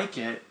you like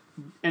it?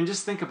 And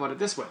just think about it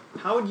this way.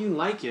 How would you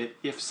like it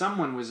if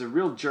someone was a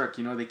real jerk?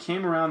 They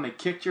came around, they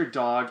kicked your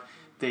dog,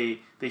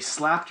 they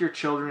slapped your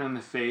children in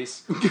the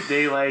face,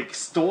 they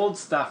stole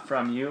stuff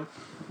from you,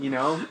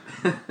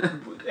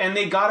 and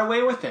they got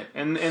away with it.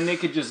 And they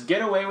could just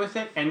get away with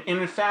it. And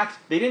in fact,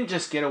 they didn't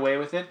just get away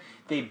with it.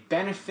 They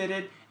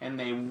benefited and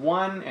they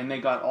won and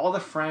they got all the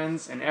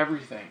friends and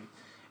everything.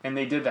 And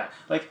they did that.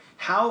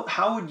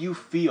 How would you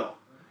feel,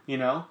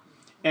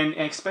 And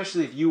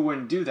especially if you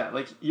wouldn't do that.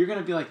 You're going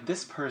to be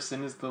this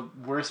person is the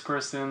worst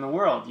person in the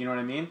world. You know what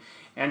I mean?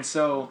 And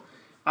so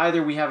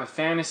either we have a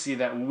fantasy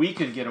that we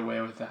could get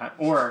away with that,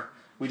 or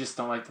we just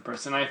don't like the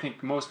person. I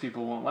think most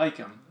people won't like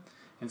him.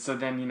 And so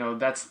then,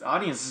 that's the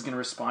audience is going to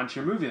respond to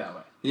your movie that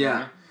way.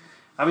 Yeah. Right?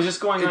 I was just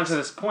going on to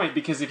this point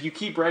because if you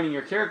keep writing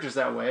your characters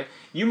that way,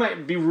 you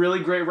might be a really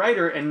great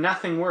writer and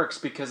nothing works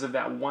because of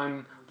that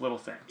one little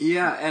thing.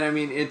 Yeah, and I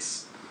mean,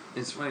 it's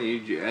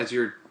funny, as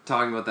you're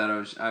talking about that,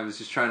 I was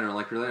just trying to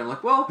relate. I'm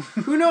well,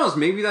 who knows?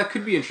 Maybe that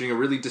could be interesting. A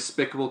really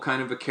despicable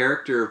kind of a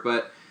character,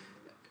 but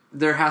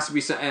there has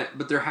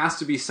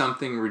to be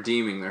something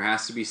redeeming. There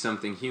has to be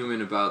something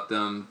human about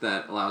them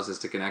that allows us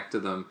to connect to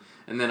them.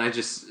 And then I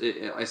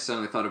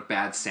suddenly thought of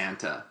Bad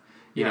Santa.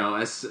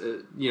 That's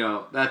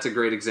a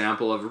great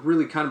example of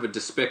really kind of a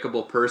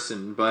despicable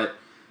person, but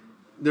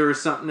there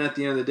was something at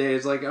the end of the day.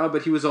 It's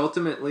but he was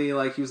ultimately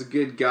he was a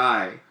good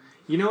guy.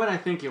 You know what I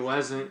think it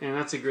was, and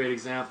that's a great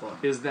example,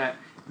 is that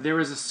there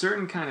was a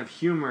certain kind of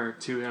humor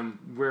to him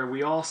where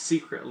we all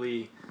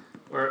secretly,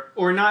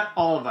 or not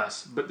all of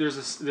us, but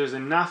there's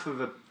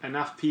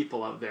enough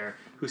people out there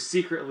who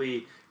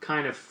secretly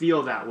kind of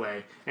feel that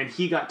way, and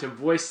he got to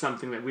voice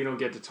something that we don't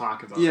get to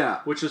talk about.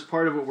 Yeah. Which was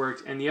part of what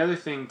worked. And the other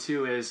thing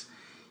too is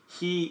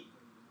he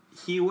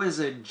was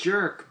a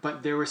jerk,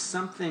 but there was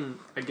something,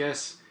 I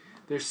guess,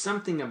 there's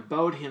something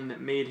about him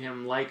that made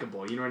him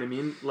likable. You know what I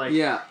mean? Like,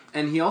 yeah,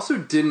 and he also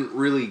didn't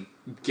really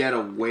get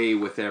away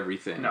with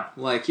everything. No.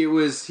 Like, it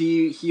was,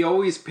 he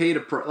always paid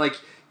like,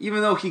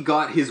 even though he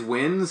got his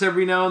wins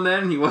every now and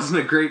then, he wasn't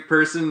a great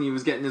person, he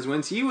was getting his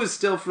wins, he was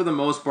still, for the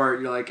most part,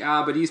 you're like,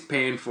 but he's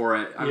paying for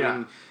it. I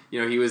mean, you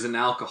know, he was an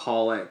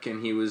alcoholic,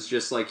 and he was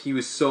just, like, he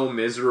was so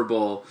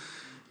miserable,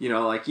 you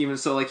know, like, even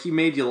so, like, he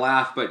made you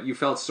laugh, but you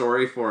felt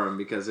sorry for him,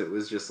 because it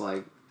was just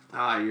like,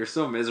 you're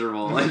so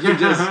miserable, like, you're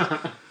just...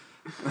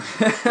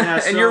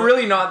 and you're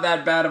really not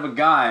that bad of a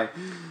guy.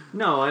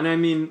 No, and I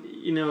mean,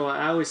 you know,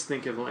 I always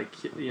think of, like,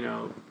 you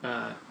know,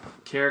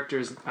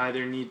 characters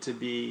either need to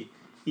be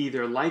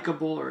either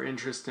likable or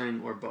interesting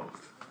or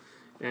both.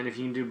 And if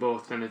you can do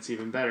both, then it's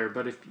even better.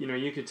 But if, you know,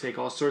 you could take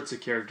all sorts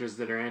of characters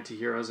that are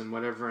anti-heroes and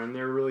whatever, and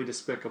they're really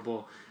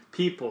despicable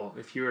people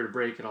if you were to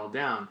break it all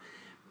down.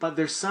 But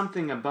there's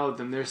something about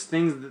them. There's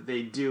things that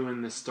they do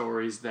in the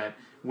stories that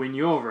win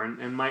you over.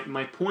 And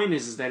my point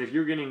is that if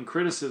you're getting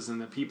criticism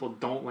that people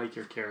don't like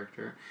your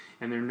character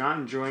and they're not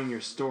enjoying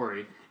your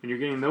story, and you're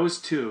getting those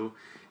two,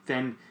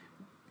 then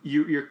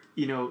your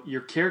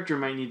character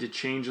might need to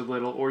change a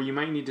little, or you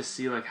might need to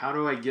see, like, how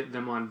do I get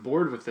them on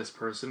board with this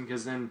person?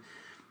 Because then,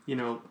 you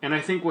know, and I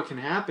think what can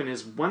happen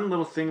is one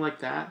little thing like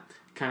that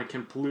kind of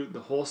can pollute the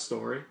whole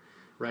story,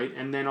 right?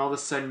 And then all of a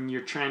sudden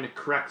you're trying to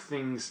correct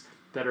things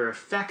that are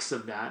effects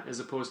of that as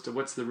opposed to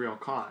what's the real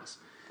cause.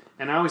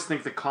 And I always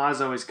think the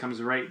cause always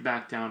comes right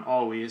back down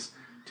always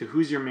to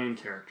who's your main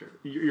character.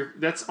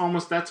 That's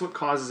what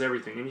causes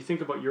everything. And you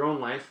think about your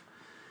own life,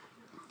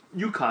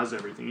 you cause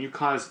everything.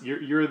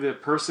 You're the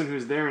person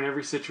who's there in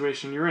every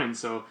situation you're in.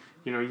 So,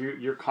 you know,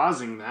 you're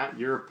causing that.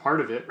 You're a part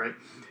of it, right?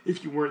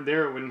 If you weren't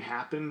there, it wouldn't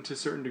happen to a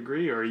certain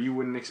degree, or you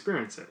wouldn't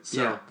experience it.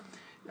 So,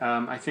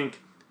 I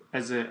think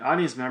as an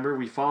audience member,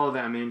 we follow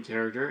that main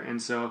character,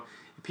 and so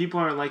if people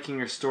aren't liking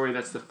your story,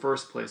 that's the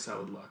first place I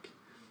would look,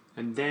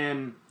 and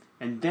then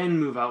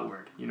move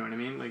outward. You know what I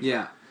mean? Like,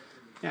 yeah,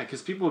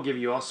 because people will give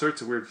you all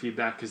sorts of weird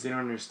feedback because they don't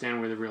understand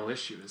where the real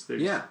issue is.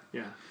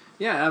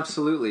 Yeah,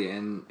 absolutely,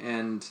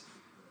 and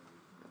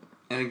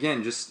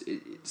again, just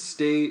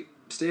stay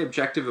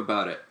objective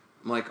about it.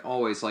 Like,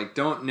 always, like,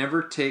 don't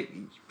take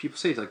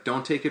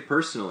it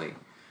personally,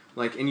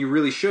 like, and you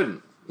really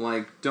shouldn't.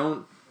 Like,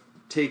 don't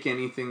take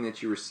anything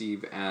that you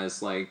receive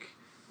as a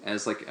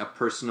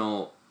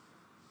personal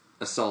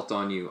assault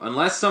on you,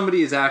 unless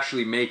somebody is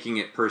actually making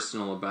it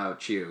personal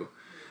about you,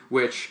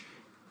 which.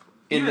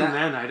 Even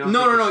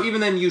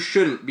then you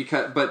shouldn't,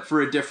 but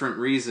for a different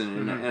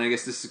reason, and I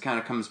guess this kind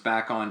of comes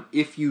back on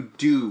if you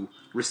do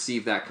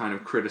receive that kind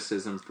of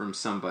criticism from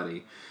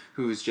somebody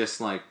who's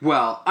just like,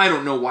 well, I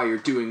don't know why you're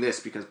doing this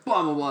because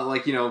blah blah blah,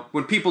 like, you know,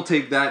 when people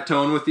take that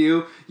tone with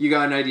you, you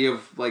got an idea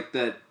of, like,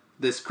 that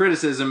this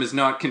criticism is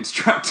not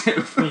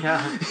constructive.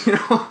 Yeah. You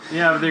know?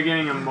 Yeah, but they're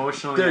getting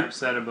emotionally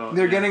upset about it.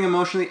 They're getting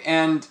emotionally,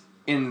 and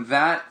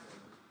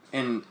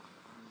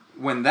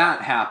when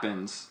that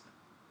happens,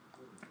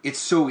 it's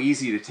so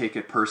easy to take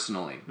it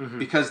personally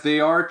because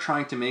they are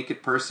trying to make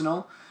it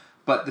personal.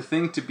 But the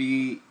thing to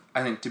be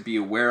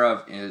aware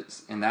of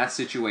is in that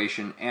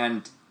situation,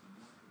 and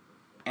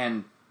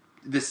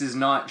this is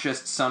not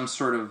just some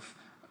sort of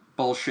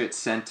bullshit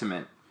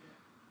sentiment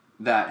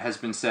that has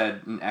been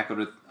said and echoed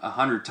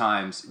 100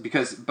 times,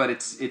 but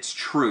it's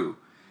true.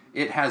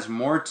 It has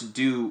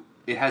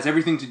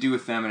everything to do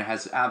with them, and it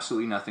has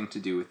absolutely nothing to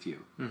do with you.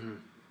 Mm-hmm.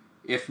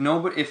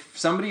 If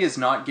somebody is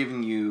not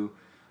giving you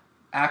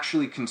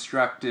actually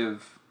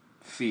constructive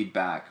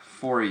feedback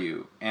for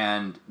you,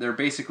 and they're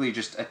basically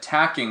just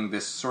attacking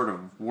this sort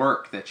of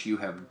work that you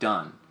have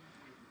done,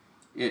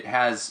 it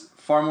has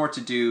far more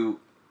to do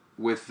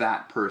with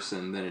that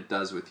person than it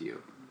does with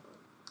you.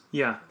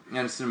 Yeah.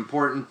 And it's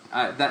important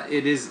I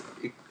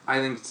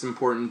think it's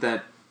important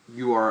that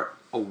you are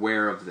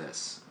aware of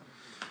this.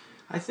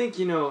 I think,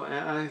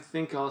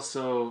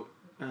 also,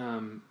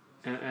 and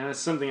it's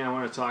something I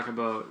want to talk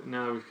about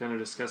now that we've kind of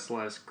discussed a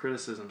lot of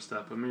criticism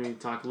stuff, but maybe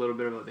talk a little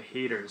bit about the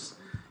haters.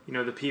 You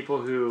know, the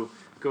people who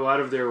go out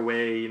of their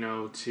way,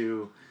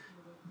 to,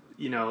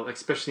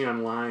 especially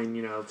online,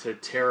 to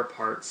tear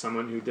apart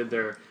someone who did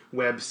their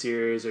web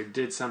series or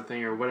did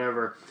something or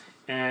whatever.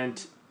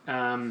 And,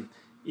 and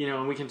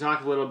we can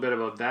talk a little bit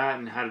about that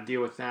and how to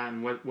deal with that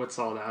and what's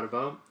all that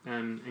about.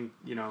 And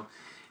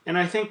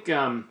I think,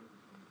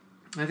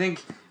 if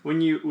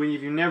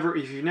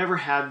you've never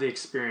had the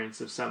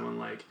experience of someone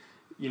like,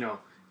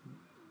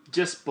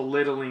 just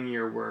belittling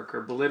your work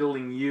or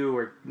belittling you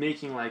or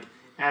making like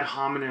ad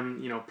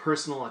hominem,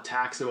 personal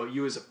attacks about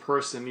you as a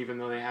person, even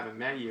though they haven't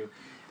met you.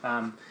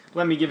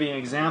 Let me give you an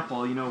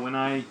example. When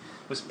I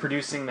was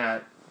producing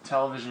that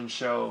television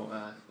show,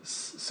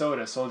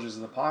 SOTA, Soldiers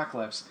of the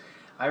Apocalypse,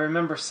 I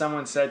remember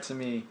someone said to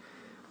me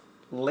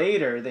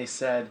later, they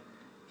said,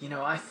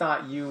 I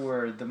thought you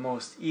were the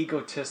most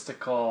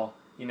egotistical,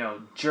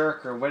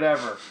 jerk or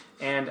whatever,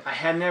 and I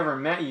had never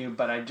met you,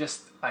 but I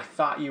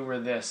thought you were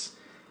this.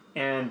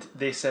 And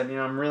they said,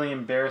 I'm really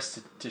embarrassed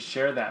to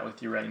share that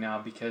with you right now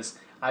because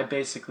I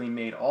basically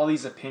made all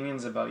these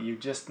opinions about you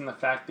just in the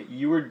fact that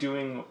you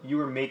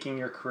were making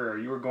your career.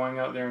 You were going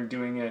out there and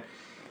doing it,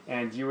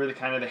 and you were the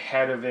kind of the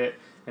head of it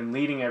and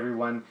leading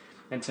everyone.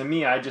 And to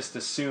me, I just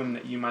assumed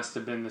that you must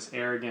have been this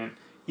arrogant,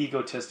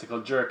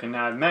 egotistical jerk. And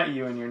now I've met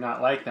you, and you're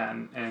not like that.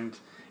 And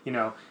you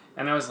know,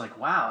 and I was like,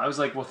 wow. I was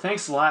like, well,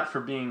 thanks a lot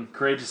for being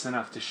courageous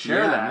enough to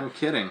share that. No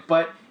kidding.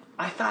 But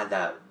I thought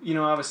that, you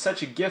know, I was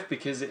such a gift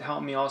because it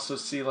helped me also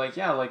see, like,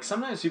 yeah, like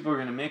sometimes people are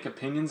going to make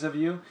opinions of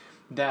you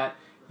that,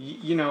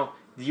 you know,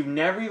 you've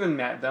never even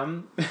met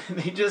them.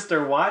 They just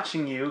are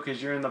watching you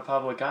because you're in the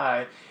public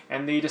eye,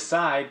 and they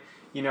decide,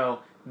 you know,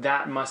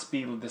 that must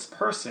be this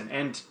person.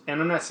 And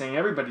I'm not saying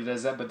everybody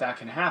does that, but that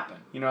can happen.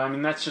 You know, I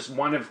mean, that's just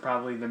one of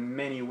probably the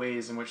many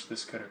ways in which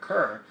this could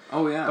occur.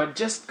 Oh, yeah. But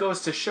just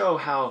goes to show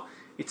how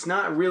it's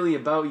not really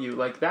about you.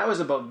 Like, that was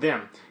about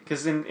them.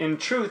 Because in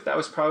truth, that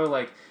was probably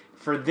like,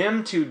 for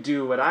them to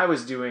do what I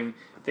was doing,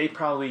 they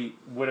probably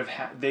would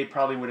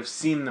have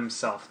seen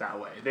themselves that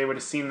way. They would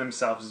have seen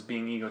themselves as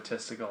being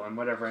egotistical and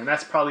whatever. And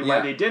that's probably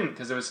why they didn't,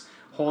 because it was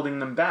holding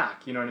them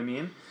back. You know what I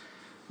mean?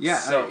 Yeah,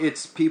 so,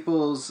 it's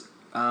people's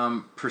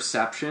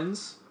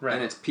perceptions, right,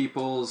 and it's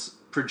people's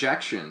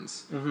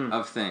projections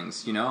of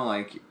things. You know,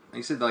 like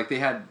you said, like they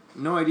had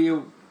no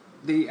idea.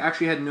 They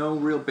actually had no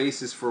real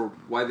basis for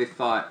why they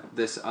thought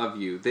this of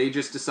you. They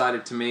just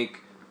decided to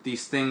make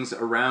these things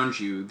around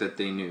you that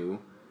they knew.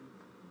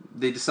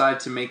 They decided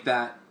to make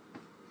that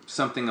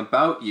something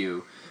about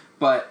you.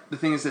 But the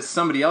thing is that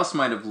somebody else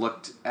might have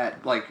looked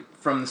at, like,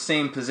 from the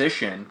same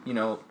position, you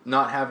know,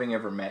 not having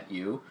ever met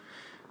you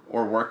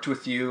or worked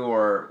with you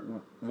or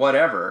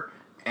whatever,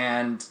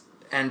 and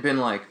been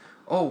like,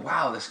 oh,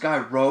 wow, this guy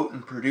wrote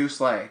and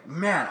produced, like,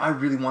 man, I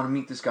really want to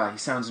meet this guy. He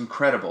sounds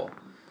incredible.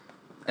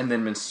 And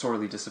then been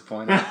sorely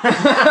disappointed.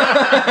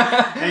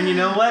 And you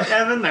know what,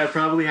 Evan? That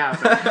probably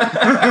happened.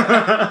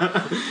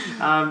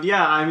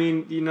 Yeah, I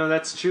mean, you know,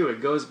 that's true.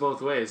 It goes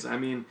both ways. I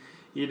mean,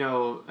 you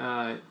know,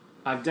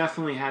 I've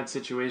definitely had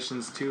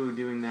situations, too,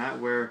 doing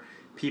that, where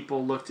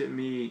people looked at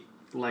me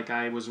like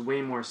I was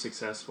way more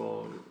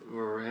successful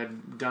or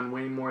had done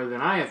way more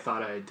than I had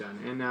thought I had done.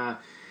 And,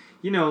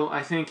 you know,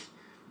 I think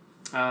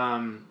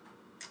at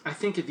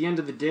the end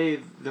of the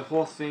day, the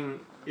whole thing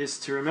is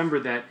to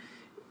remember that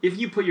if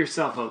you put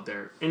yourself out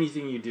there,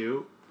 anything you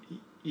do,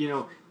 you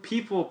know,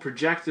 people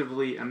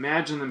projectively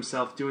imagine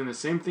themselves doing the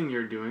same thing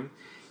you're doing,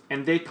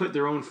 and they put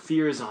their own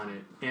fears on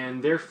it.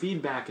 And their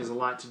feedback has a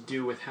lot to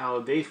do with how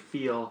they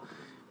feel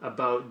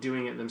about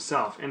doing it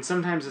themselves. And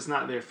sometimes it's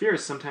not their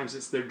fears, sometimes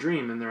it's their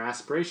dream and their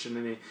aspiration.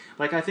 And they,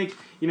 like, I think,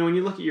 you know, when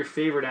you look at your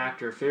favorite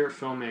actor, favorite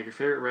filmmaker,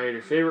 favorite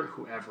writer, favorite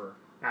whoever,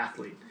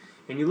 athlete,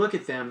 and you look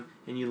at them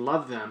and you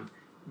love them,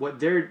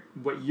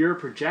 what you're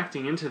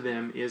projecting into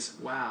them is,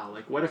 wow,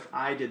 like, what if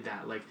I did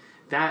that? Like,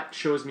 that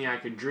shows me I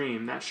could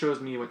dream. That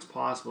shows me what's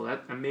possible.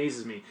 That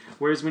amazes me.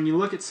 Whereas when you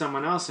look at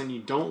someone else and you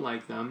don't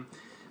like them,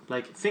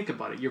 like, think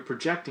about it. You're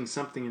projecting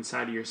something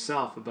inside of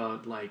yourself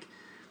about, like,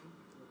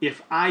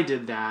 if I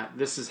did that,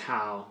 this is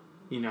how,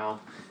 you know,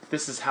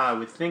 this is how I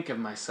would think of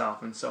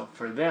myself. And so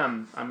for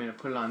them, I'm going to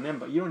put it on them.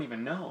 But you don't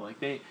even know. Like,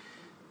 they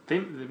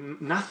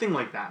nothing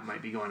like that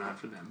might be going on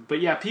for them. But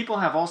yeah, people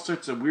have all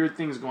sorts of weird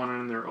things going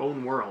on in their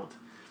own world.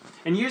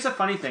 And here's a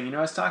funny thing. You know,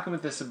 I was talking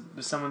with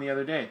someone the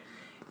other day,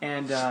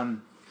 and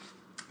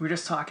we were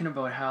just talking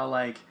about how,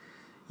 like,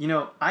 you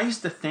know, I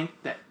used to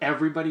think that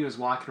everybody was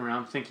walking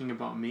around thinking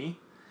about me,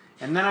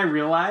 and then I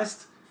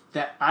realized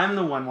that I'm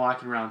the one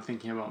walking around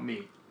thinking about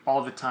me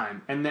all the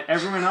time, and that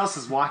everyone else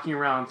is walking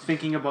around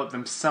thinking about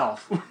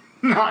themselves,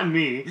 not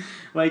me.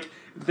 Like,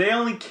 they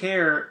only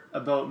care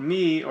about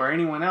me or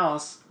anyone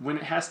else when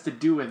it has to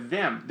do with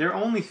them. They're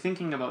only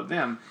thinking about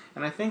them.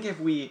 And I think if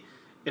we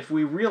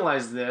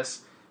realize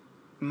this,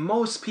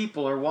 most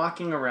people are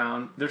walking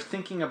around, they're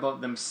thinking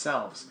about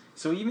themselves.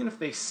 So even if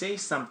they say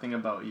something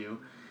about you,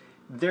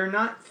 they're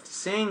not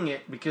saying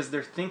it because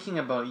they're thinking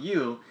about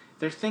you.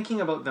 They're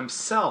thinking about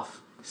themselves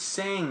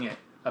saying it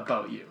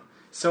about you.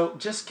 So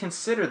just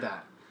consider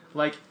that.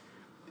 Like,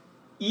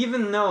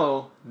 even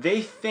though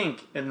they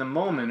think in the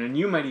moment, and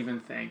you might even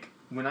think,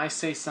 when I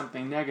say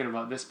something negative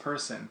about this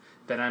person,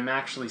 that I'm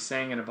actually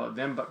saying it about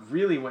them, but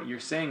really what you're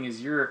saying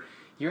is you're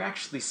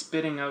actually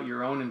spitting out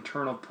your own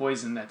internal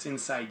poison that's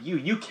inside you.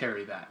 You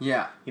carry that.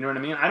 Yeah. You know what I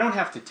mean? I don't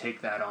have to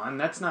take that on.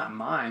 That's not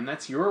mine.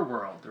 That's your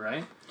world,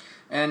 right?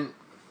 And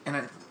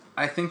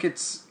I think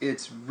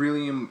it's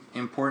really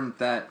important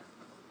that,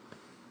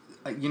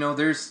 you know,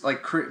 there's,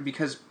 like,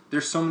 because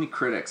there's so many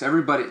critics.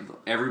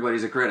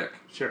 Everybody's a critic.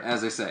 Sure.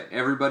 As I say,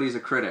 everybody's a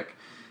critic.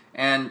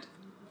 And,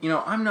 you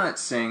know, I'm not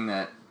saying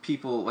that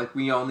people, like,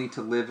 we all need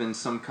to live in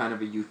some kind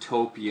of a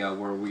utopia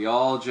where we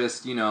all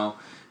just, you know,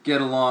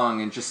 get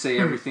along and just say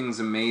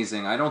everything's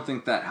amazing. I don't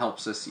think that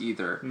helps us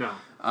either.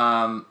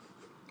 No.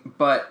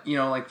 But, you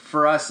know, like,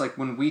 for us, like,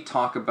 when we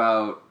talk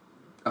about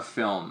a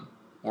film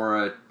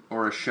or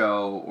a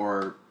show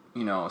or,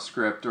 you know, a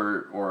script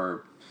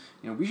or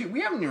you know, we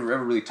haven't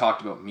ever really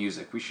talked about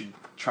music. We should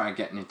try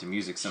getting into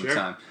music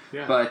sometime. Sure.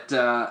 Yeah. But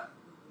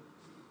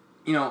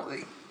you know,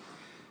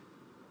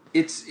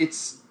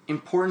 it's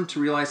important to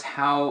realize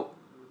how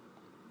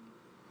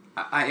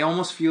I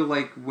almost feel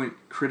like when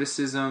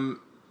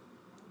criticism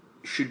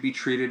should be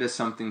treated as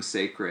something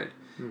sacred.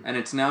 And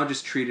it's now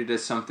just treated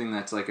as something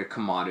that's like a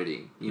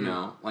commodity, you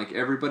know? Like,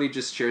 everybody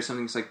just shares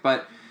something. It's like,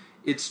 but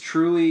it's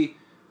truly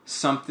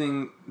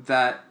something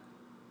that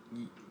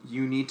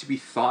you need to be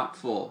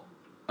thoughtful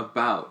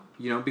about,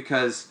 you know?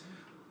 Because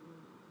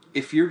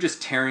if you're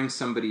just tearing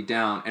somebody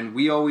down, and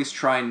we always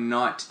try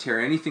not to tear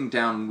anything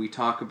down when we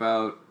talk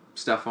about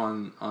stuff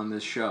on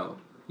this show.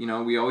 You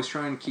know, we always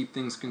try and keep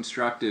things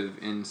constructive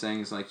in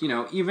saying, it's like, you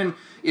know, even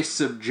if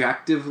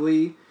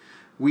subjectively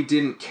we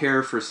didn't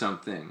care for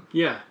something.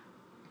 Yeah.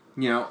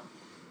 You know,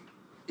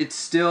 it's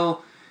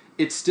still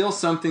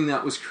something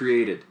that was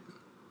created.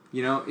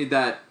 You know,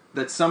 that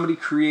somebody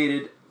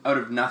created out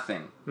of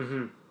nothing.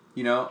 Mm-hmm.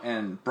 You know,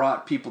 and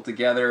brought people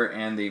together,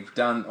 and they've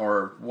done,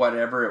 or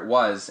whatever it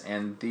was,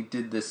 and they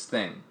did this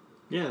thing.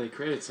 Yeah, they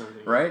created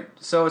something. Right?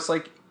 So it's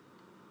like,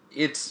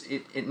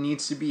 it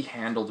needs to be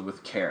handled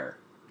with care.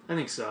 I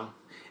think so.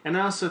 And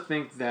I also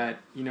think that,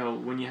 you know,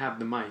 when you have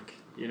the mic,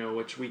 you know,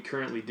 which we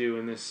currently do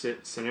in this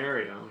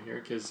scenario here,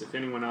 because if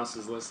anyone else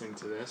is listening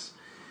to this,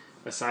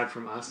 aside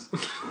from us,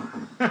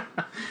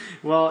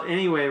 well,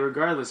 anyway,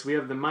 regardless, we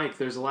have the mic,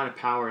 there's a lot of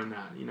power in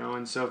that, you know,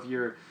 and so if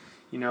you're,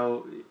 you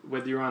know,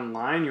 whether you're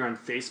online, you're on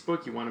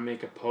Facebook, you want to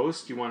make a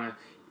post, you want to,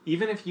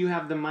 even if you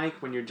have the mic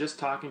when you're just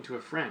talking to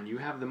a friend, you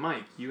have the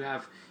mic, you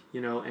have,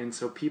 you know, and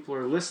so people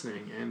are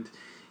listening, and,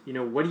 you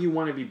know, what do you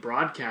want to be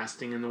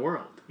broadcasting in the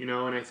world, you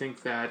know, and I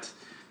think that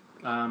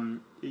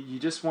you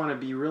just want to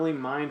be really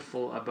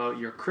mindful about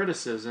your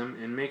criticism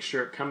and make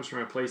sure it comes from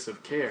a place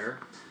of care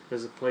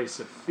as a place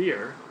of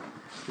fear,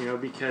 you know,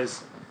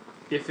 because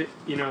if it,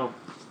 you know,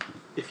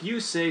 if you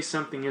say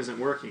something isn't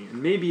working,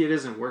 and maybe it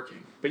isn't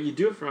working, but you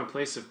do it from a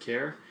place of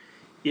care,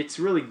 it's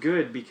really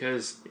good,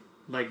 because,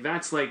 like,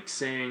 that's like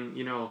saying,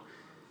 you know,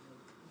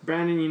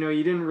 Brandon, you know,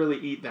 you didn't really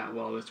eat that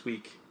well this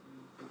week,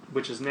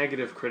 which is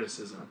negative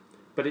criticism.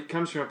 But it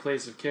comes from a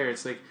place of care.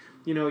 It's like,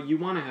 you know, you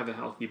want to have a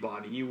healthy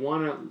body. You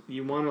want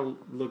to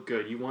look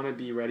good. You want to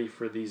be ready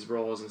for these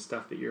roles and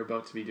stuff that you're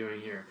about to be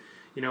doing here.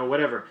 You know,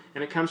 whatever.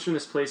 And it comes from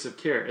this place of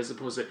care, as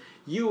opposed to,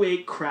 you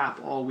ate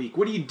crap all week.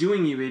 What are you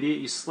doing, you idiot?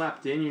 You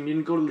slept in. You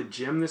didn't go to the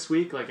gym this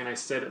week. Like, and I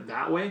said it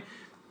that way.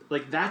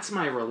 Like, that's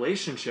my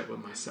relationship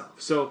with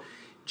myself. So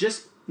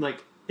just,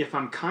 like, if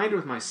I'm kind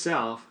with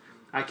myself,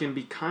 I can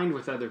be kind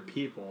with other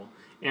people.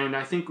 And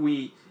I think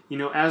we, you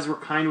know, as we're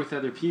kind with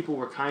other people,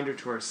 we're kinder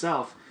to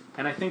ourselves.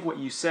 And I think what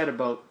you said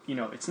about, you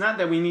know, it's not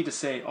that we need to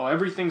say, oh,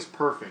 everything's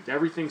perfect,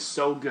 everything's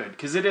so good,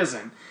 because it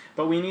isn't.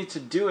 But we need to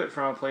do it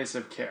from a place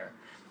of care.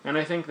 And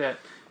I think that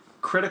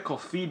critical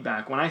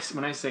feedback, when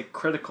I say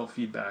critical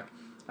feedback,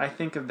 I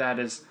think of that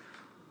as,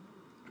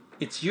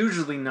 it's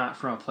usually not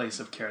from a place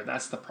of care.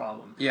 That's the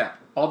problem. Yeah.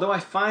 Although I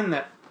find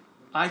that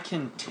I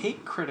can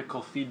take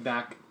critical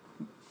feedback,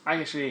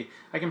 I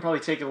can probably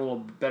take it a little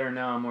better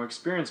now, I'm more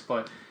experienced,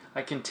 but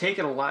I can take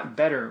it a lot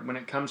better when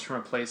it comes from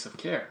a place of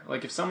care.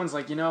 Like, if someone's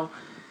like, you know,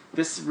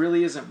 this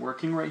really isn't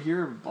working right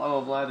here, blah,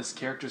 blah, blah, this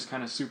character's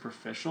kind of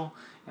superficial,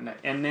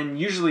 and then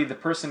usually the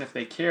person, if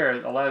they care,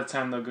 a lot of the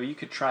time they'll go, you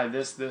could try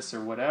this,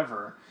 or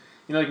whatever.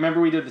 You know, like, remember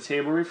we did the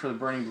table read for the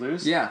Burning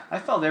Blues? Yeah. I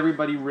felt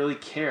everybody really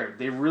cared.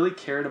 They really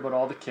cared about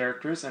all the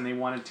characters, and they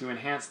wanted to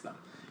enhance them.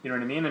 You know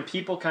what I mean? And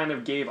people kind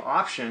of gave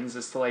options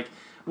as to, like,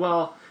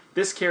 well,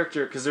 this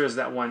character, because there's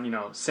that one, you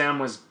know, Sam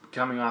was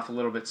coming off a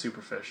little bit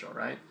superficial,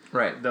 right?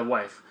 Right. The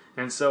wife.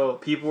 And so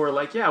people were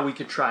like, yeah, we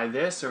could try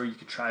this, or you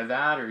could try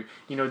that, or,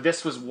 you know,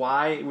 this was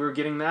why we were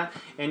getting that.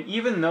 And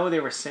even though they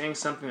were saying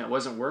something that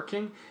wasn't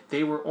working,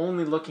 they were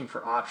only looking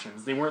for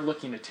options. They weren't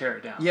looking to tear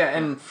it down. Yeah,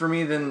 and for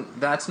me, then,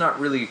 that's not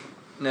really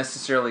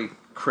necessarily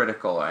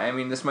critical. I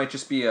mean, this might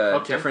just be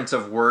a difference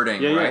of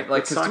wording, right?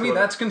 Like, because to me,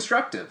 that's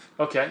constructive.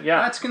 Okay,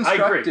 yeah. That's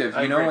constructive.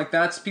 I agree. You know, like,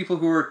 that's people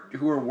who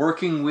are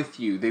working with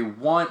you. They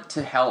want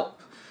to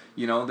help.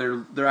 You know,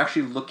 they're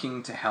actually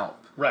looking to help.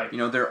 Right. You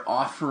know, they're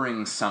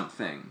offering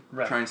something.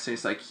 Right. Trying to say,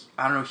 it's like,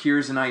 I don't know,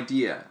 here's an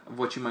idea of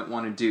what you might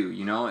want to do.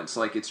 You know, it's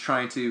like, it's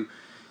trying to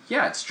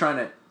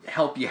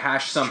help you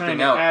hash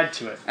something out. Add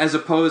to it. As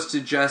opposed to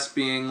just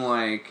being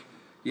like,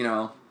 you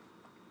know,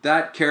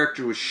 that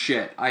character was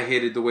shit. I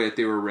hated the way that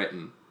they were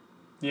written.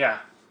 Yeah.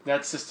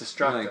 That's just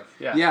destructive.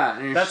 Like, yeah.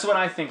 Yeah. That's what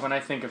I think when I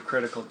think of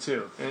critical,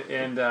 too.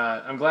 And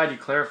I'm glad you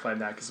clarified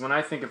that, because when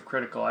I think of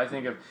critical, I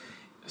think of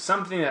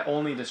something that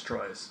only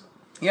destroys.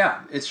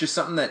 Yeah, it's just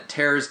something that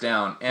tears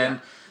down.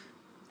 And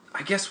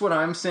I guess what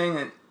I'm saying,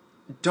 that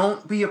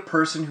don't be a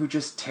person who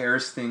just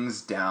tears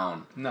things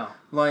down. No.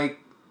 Like,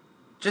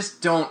 just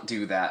don't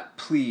do that.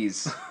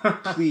 Please.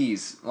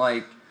 Please.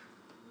 Like,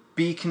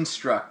 be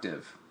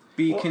constructive.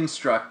 Be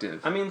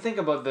constructive. I mean, think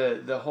about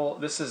the whole,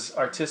 this is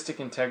artistic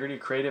integrity,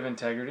 creative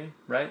integrity,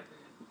 right?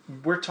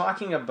 We're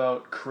talking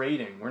about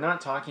creating. We're not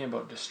talking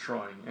about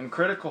destroying. And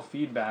critical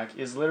feedback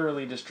is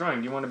literally destroying.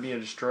 Do you want to be a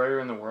destroyer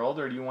in the world,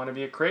 or do you want to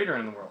be a creator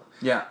in the world?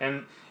 Yeah.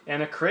 And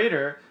a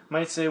creator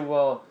might say,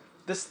 well,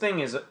 this thing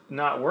is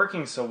not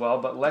working so well,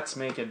 but let's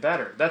make it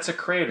better. That's a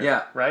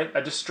creator, right?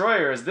 A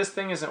destroyer is, this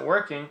thing isn't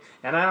working,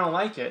 and I don't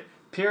like it,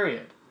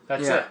 period.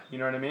 That's it. You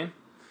know what I mean?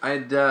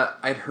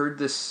 I'd heard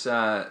this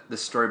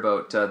story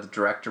about the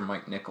director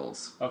Mike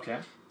Nichols. Okay.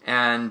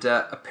 And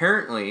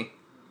apparently,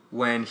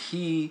 when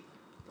he,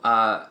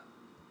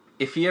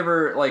 if he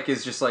ever like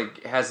is just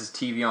like has his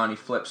TV on, he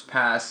flips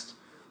past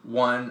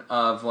one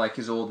of like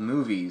his old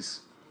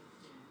movies,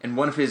 and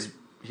one of his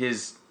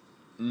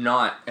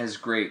not as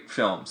great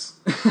films,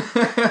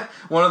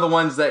 one of the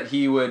ones that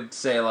he would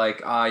say like,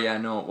 yeah,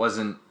 no, it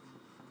wasn't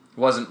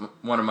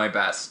one of my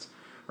best,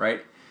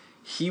 right?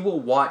 He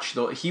won't watch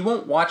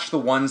the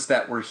ones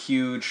that were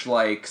huge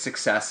like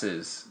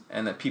successes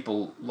and that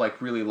people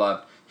like really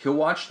loved. He'll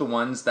watch the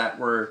ones that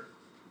were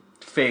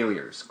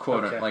failures,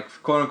 quote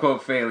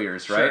unquote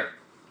failures, right? Sure.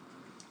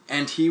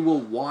 And he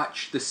will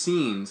watch the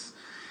scenes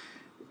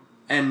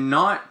and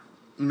not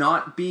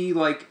be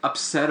like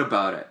upset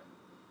about it.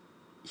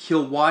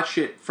 He'll watch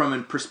it from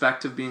a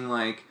perspective being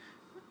like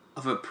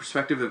of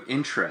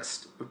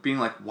interest, of being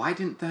like, why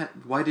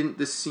didn't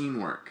this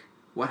scene work?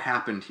 What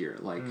happened here?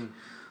 Like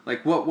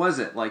like what was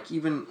it? Like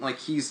even like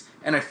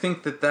and I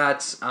think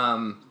that's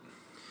and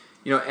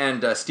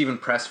Stephen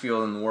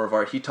Pressfield in The War of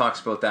Art, he talks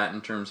about that in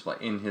terms of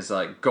like in his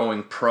like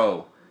going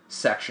pro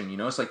section.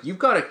 It's like you've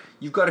got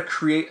to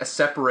create a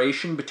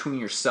separation between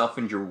yourself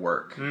and your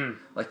work.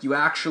 Like you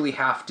actually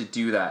have to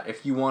do that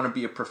if you want to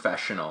be a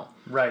professional.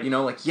 Right.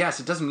 Like yes,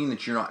 it doesn't mean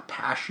that you're not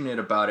passionate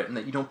about it and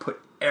that you don't put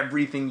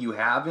everything you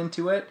have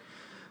into it,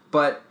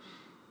 but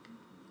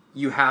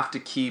you have to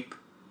keep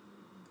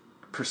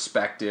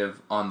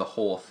perspective on the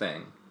whole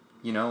thing.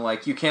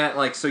 Like you can't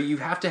like so you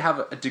have to have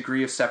a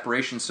degree of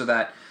separation so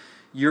that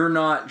you're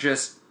not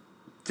just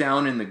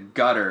down in the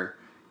gutter,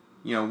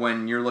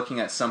 when you're looking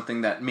at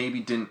something that maybe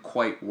didn't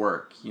quite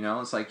work,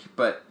 it's like,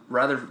 but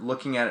rather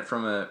looking at it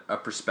from a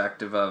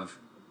perspective of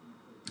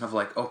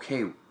like,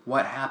 okay,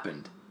 what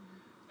happened?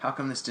 How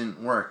come this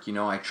didn't work?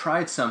 I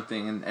tried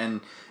something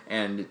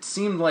and it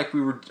seemed like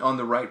we were on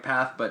the right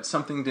path, but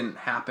something didn't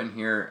happen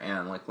here,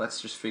 and like,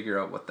 let's just figure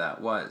out what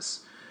that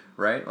was,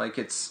 right? Like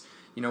it's,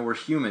 we're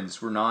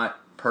humans, we're not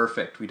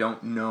perfect, we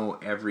don't know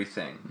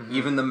everything. Mm-hmm.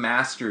 Even the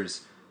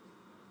masters,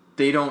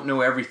 they don't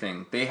know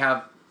everything. They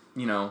have,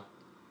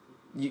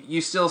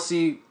 you still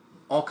see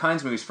all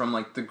kinds of movies from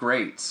like the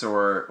greats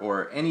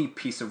or any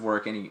piece of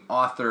work, any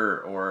author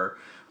or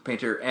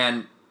painter,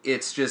 and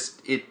it's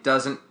just, it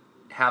doesn't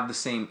have the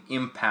same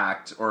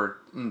impact or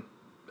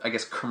I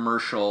guess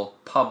commercial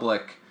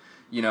public,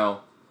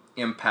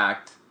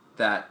 impact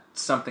that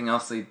something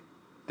else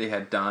they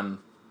had done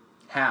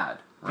had,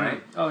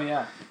 right? Oh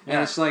yeah.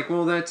 And it's like,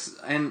 well, that's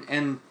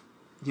and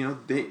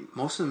they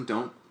most of them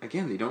don't.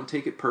 Again, they don't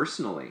take it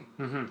personally.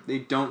 Mm-hmm. They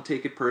don't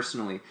take it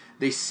personally.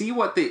 They see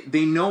what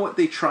they know what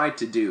they tried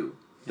to do.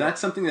 Yeah.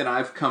 That's something that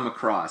I've come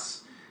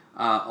across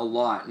a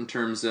lot in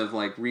terms of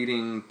like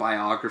reading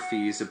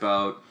biographies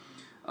about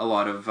a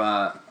lot of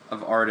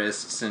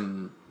artists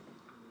and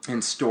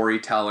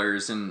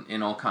storytellers and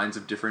in all kinds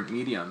of different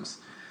mediums.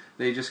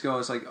 They just go,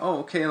 it's like, oh,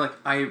 okay, like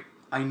I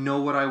know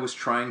what I was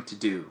trying to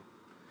do,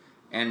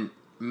 and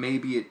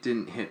maybe it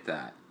didn't hit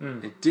that.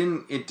 It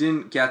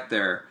didn't get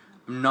there.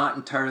 I'm not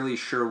entirely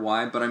sure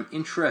why, but I'm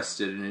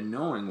interested in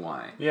knowing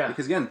why. Yeah.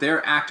 Because again,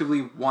 they're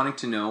actively wanting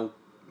to know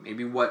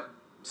maybe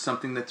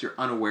something that you're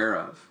unaware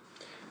of.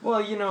 Well,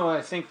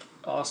 I think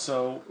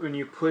also when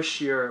you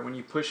push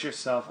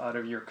yourself out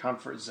of your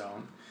comfort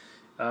zone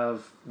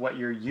of what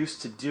you're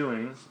used to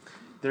doing,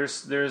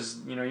 there's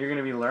you're going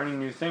to be learning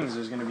new things.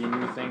 There's going to be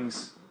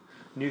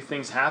new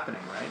things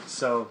happening, right?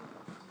 So,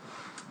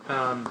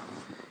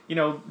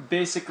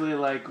 basically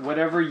like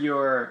whatever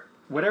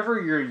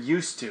you're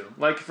used to.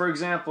 Like for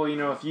example,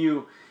 if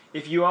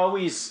you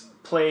always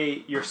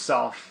play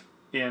yourself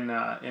in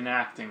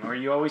acting, or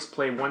you always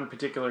play one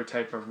particular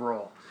type of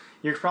role,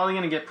 you're probably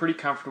going to get pretty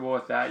comfortable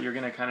with that. You're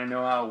going to kind of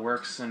know how it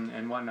works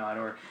and whatnot.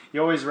 Or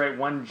you always write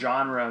one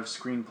genre of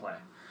screenplay,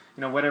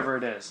 whatever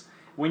it is.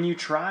 When you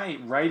try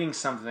writing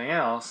something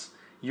else,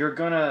 you're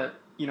gonna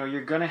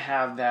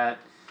have that.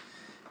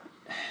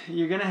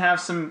 You're going to have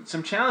some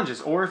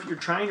challenges. Or if you're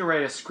trying to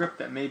write a script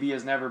that maybe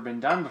has never been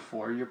done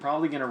before, you're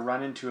probably going to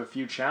run into a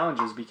few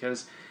challenges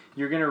because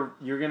you're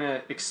going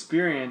to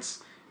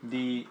experience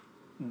the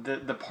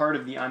part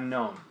of the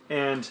unknown.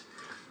 And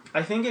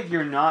I think if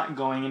you're not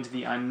going into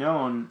the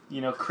unknown,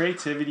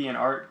 creativity and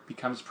art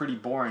becomes pretty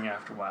boring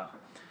after a while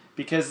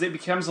because it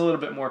becomes a little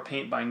bit more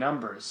paint by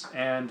numbers.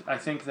 And I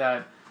think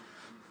that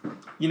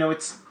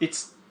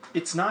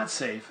it's not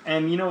safe.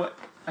 And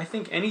I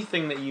think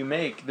anything that you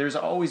make, there's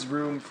always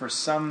room for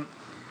some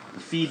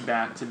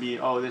feedback to be,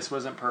 oh, this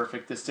wasn't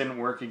perfect, this didn't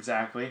work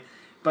exactly.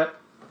 But,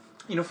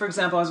 for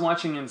example, I was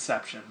watching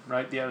Inception,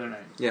 right, the other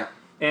night. Yeah.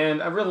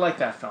 And I really liked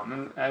that film,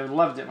 and I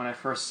loved it when I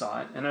first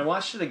saw it. And I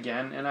watched it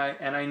again, and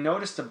I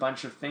noticed a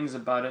bunch of things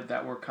about it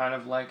that were kind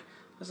of like,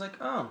 I was like,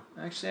 oh,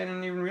 actually I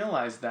didn't even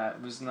realize that.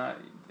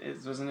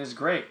 It wasn't as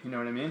great, you know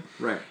what I mean?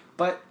 Right.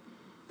 But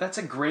that's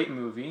a great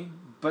movie,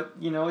 but,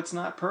 it's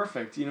not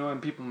perfect,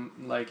 and people,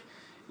 like,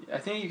 I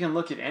think you can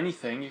look at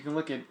anything. You can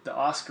look at the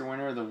Oscar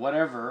winner, the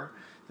whatever,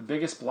 the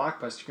biggest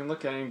blockbuster. You can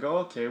look at it and go,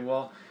 okay,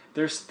 well,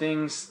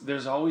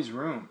 there's always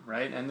room,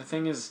 right? And the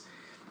thing is,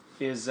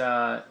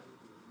 I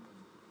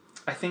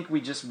think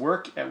we just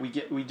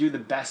we do the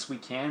best we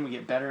can. We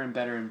get better and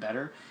better and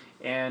better.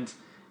 And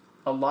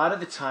a lot of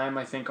the time,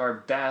 I think our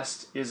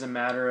best is a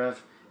matter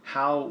of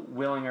how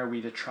willing are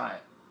we to try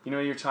it. You know,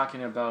 you're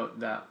talking about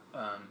that,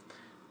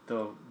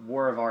 the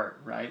War of Art,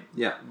 right?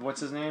 Yeah.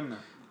 What's his name?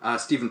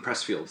 Stephen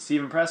Pressfield.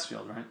 Stephen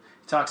Pressfield, right?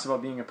 He talks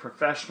about being a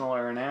professional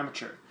or an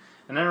amateur.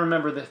 And I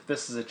remember that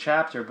this is a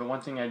chapter, but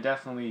one thing I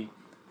definitely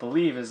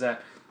believe is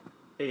that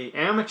a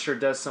amateur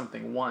does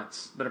something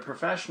once, but a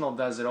professional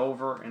does it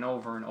over and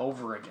over and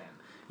over again.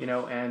 You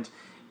know, and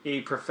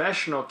a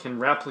professional can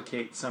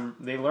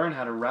they learn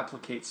how to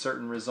replicate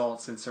certain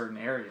results in certain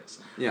areas.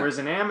 Yeah. Whereas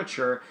an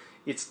amateur,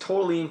 it's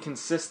totally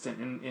inconsistent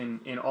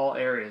in all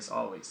areas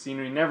always. You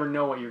know, you never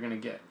know what you're going to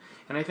get.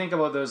 And I think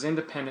about those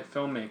independent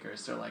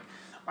filmmakers. They're like,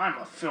 I'm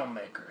a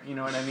filmmaker, you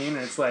know what I mean?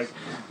 And it's like,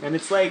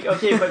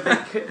 okay, but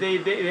they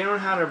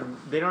don't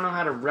know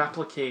how to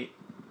replicate.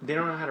 They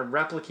don't know how to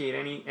replicate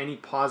any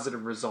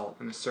positive result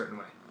in a certain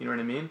way. You know what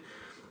I mean?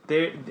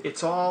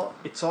 It's all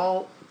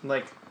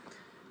like,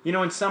 you know,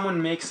 when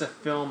someone makes a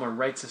film or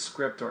writes a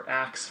script or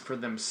acts for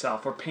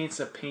themselves or paints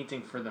a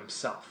painting for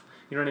themselves,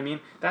 you know what I mean?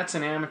 That's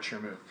an amateur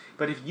move.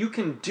 But if you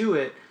can do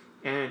it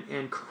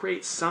and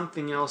create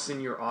something else in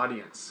your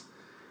audience,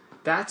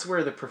 that's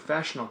where the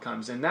professional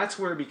comes in. That's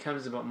where it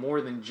becomes about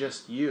more than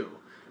just you,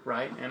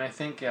 right? And I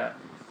think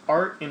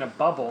art in a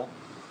bubble,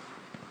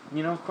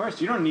 you know, of course,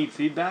 you don't need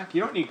feedback.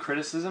 You don't need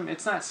criticism.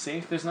 It's not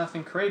safe. There's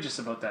nothing courageous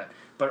about that.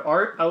 But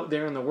art out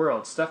there in the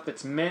world, stuff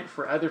that's meant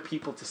for other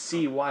people to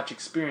see, watch,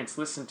 experience,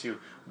 listen to,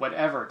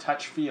 whatever,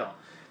 touch, feel,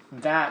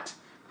 that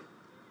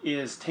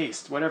is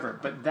taste, whatever.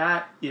 But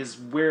that is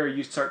where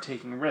you start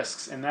taking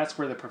risks, and that's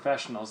where the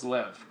professionals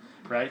live,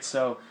 right?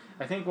 So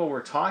I think what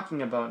we're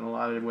talking about in a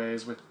lot of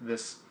ways with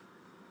this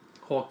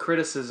whole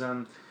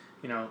criticism,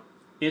 you know,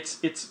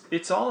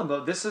 it's all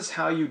about, this is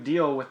how you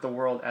deal with the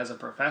world as a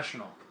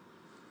professional.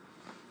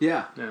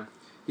 Yeah. Yeah.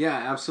 Yeah,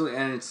 absolutely.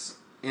 And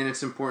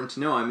it's important to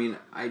know. I mean,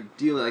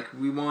 ideally, like,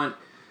 we want,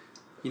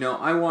 you know,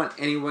 I want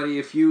anybody,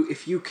 if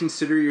you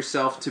consider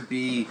yourself to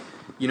be,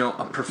 you know,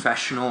 a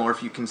professional, or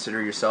if you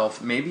consider yourself,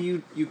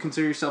 maybe you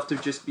consider yourself to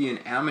just be an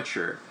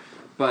amateur,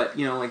 but,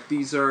 you know, like,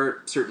 these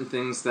are certain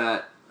things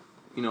that,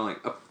 you know,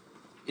 like,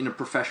 in a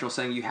professional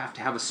setting, you have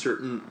to have a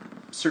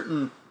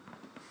certain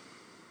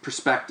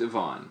perspective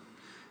on,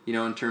 you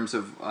know, in terms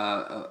of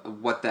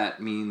what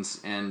that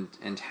means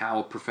and how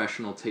a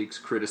professional takes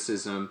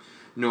criticism,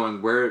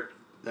 knowing where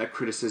that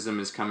criticism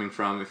is coming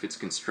from, if it's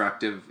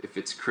constructive, if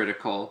it's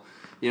critical,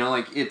 you know,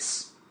 like,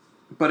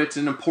 but it's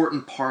an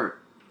important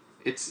part.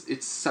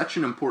 It's such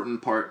an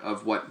important part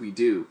of what we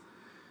do.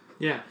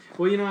 Yeah.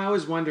 Well, you know, I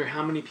always wonder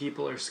how many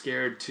people are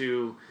scared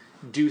to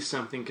do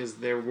something because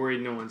they're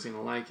worried no one's going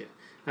to like it.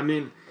 I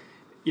mean,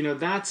 you know,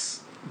 that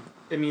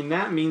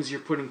means you're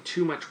putting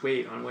too much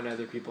weight on what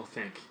other people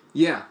think.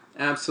 Yeah,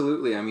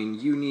 absolutely. I mean,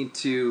 you need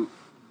to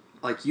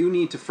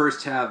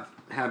first have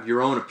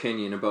your own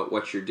opinion about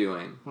what you're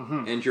doing,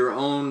 mm-hmm. and your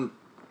own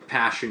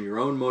passion, your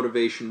own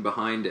motivation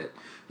behind it.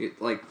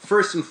 Like,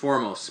 first and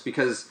foremost,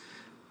 because,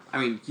 I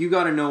mean, you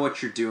got to know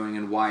what you're doing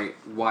and why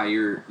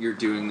you're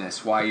doing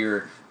this, why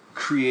you're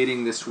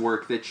creating this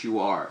work that you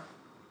are,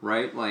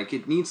 right? Like,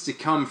 it needs to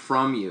come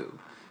from you,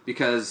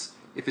 because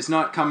if it's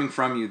not coming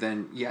from you,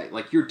 then yeah,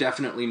 like, you're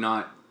definitely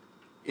not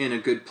in a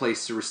good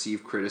place to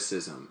receive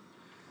criticism.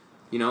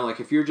 You know, like,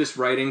 if you're just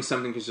writing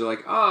something because you're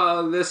like,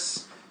 oh,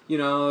 this, you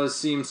know,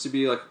 seems to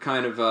be like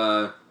kind of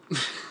a,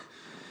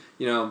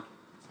 you know,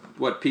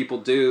 what people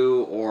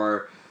do,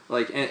 or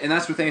like, and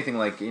that's with anything,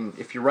 like,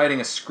 if you're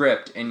writing a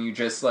script and you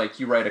just, like,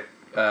 you write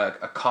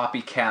a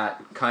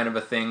copycat kind of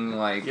a thing,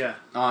 like, yeah.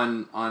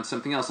 on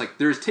something else, like,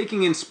 there's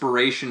taking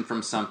inspiration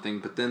from something,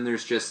 but then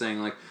there's just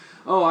saying, like,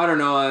 oh, I don't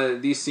know,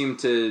 these seem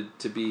to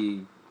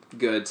be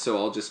good, so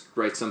I'll just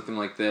write something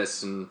like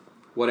this and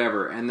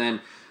whatever. And then,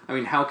 I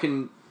mean, how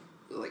can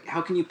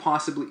you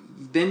possibly,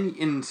 then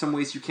in some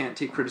ways you can't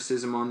take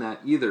criticism on that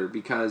either,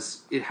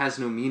 because it has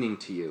no meaning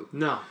to you.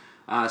 No.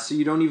 So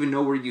you don't even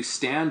know where you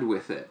stand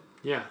with it.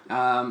 Yeah.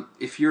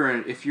 If you're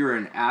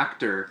an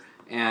actor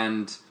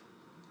and,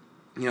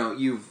 you know,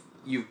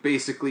 you've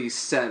basically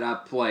set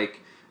up,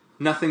 like,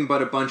 nothing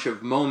but a bunch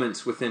of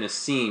moments within a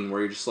scene where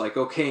you're just like,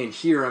 okay, and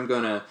here I'm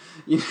gonna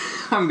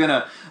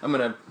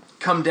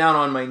come down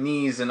on my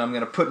knees and I'm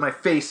gonna put my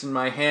face in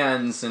my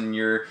hands, and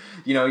you're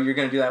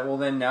gonna do that. Well,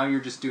 then now you're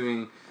just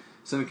doing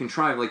something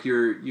contrived. Like,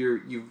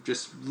 you've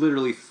just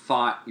literally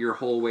thought your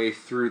whole way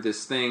through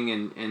this thing,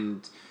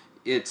 and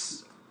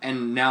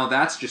now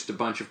that's just a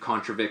bunch of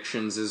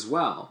contradictions as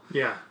well.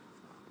 Yeah.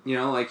 You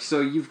know, like, so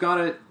you've got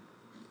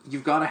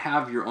to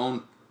have your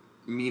own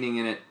meaning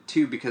in it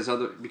too, because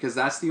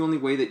that's the only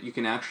way that you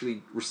can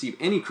actually receive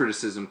any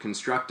criticism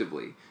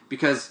constructively,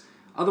 because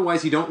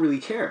otherwise you don't really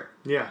care.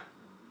 Yeah.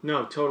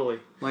 No, totally.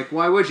 Like,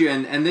 why would you?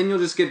 And then you'll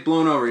just get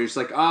blown over. You're just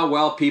like, oh,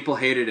 well, people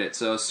hated it,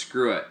 so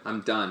screw it,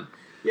 I'm done.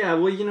 Yeah,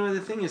 well, you know, the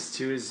thing is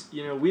too is,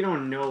 you know, we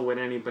don't know what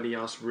anybody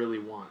else really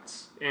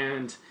wants.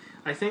 And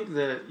I think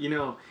that, you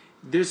know,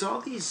 there's all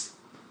these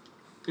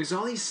there's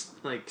all these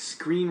like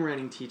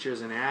screenwriting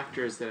teachers and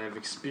actors that I've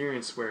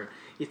experienced where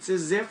it's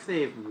as if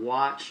they've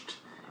watched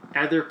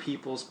other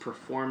people's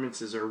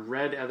performances or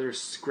read other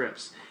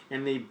scripts,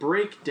 and they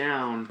break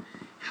down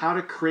how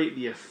to create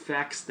the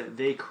effects that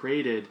they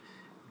created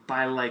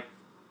by like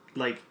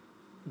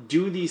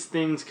do these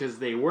things because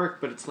they work.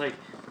 But it's like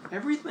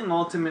everything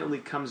ultimately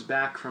comes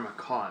back from a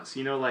cause.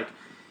 You know, like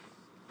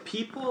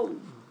people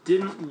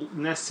didn't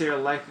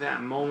necessarily like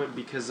that moment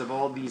because of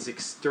all these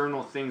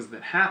external things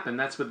that happened.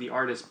 That's what the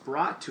artist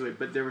brought to it,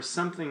 but there was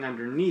something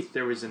underneath.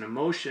 There was an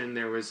emotion,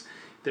 there was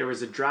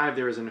a drive,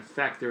 there was an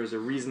effect, there was a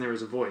reason, there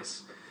was a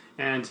voice.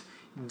 And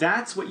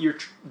that's what you're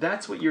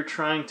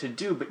trying to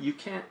do, but you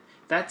can't.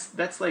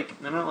 That's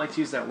like, I don't like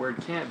to use that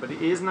word can't, but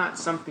it is not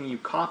something you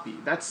copy.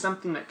 That's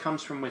something that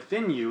comes from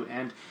within you.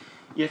 And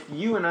if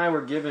you and I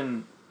were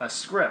given a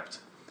script,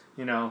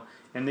 you know,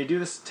 and they do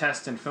this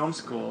test in film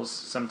schools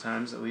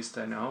sometimes, at least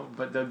I know,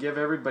 but they'll give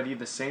everybody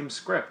the same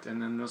script, and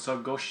then they'll say,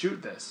 go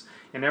shoot this.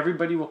 And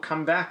everybody will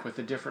come back with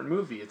a different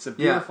movie. It's a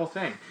beautiful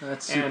thing.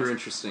 That's super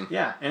interesting.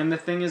 Yeah, and the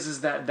thing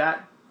is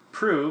that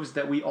proves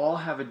that we all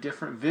have a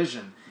different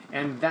vision.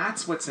 And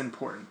that's what's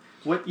important.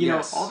 What you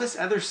know, all this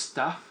other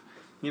stuff,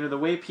 you know, the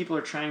way people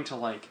are trying to,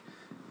 like,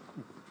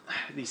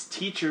 these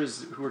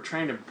teachers who are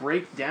trying to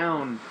break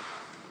down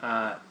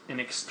an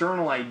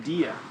external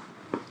idea.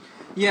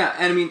 Yeah,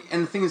 and I mean,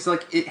 and the thing is,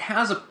 like,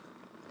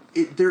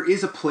 there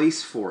is a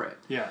place for it.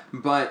 Yeah.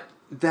 But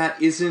it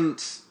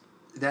isn't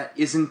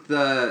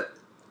the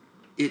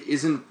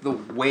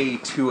way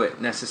to it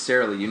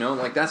necessarily, you know?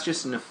 Like, that's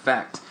just an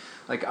effect.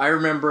 Like, I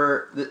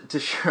remember, to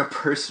share a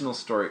personal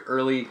story,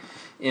 early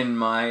in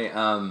my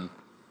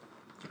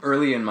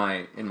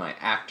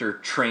actor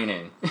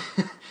training,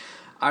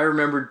 I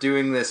remember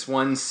doing this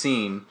one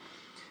scene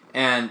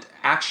and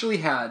actually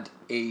had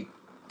a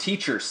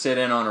teacher sit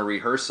in on a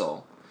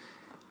rehearsal.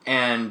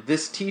 And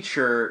this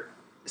teacher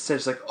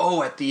says, like,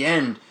 oh, at the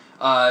end,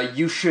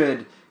 you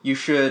should, you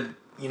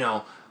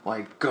know,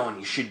 like, go and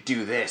you should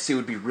do this. It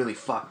would be really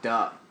fucked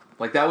up.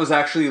 Like, that was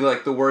actually,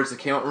 like, the words that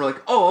came out. And we're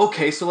like, oh,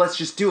 okay, so let's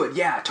just do it.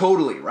 Yeah,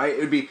 totally, right? It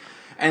would be...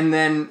 And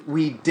then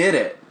we did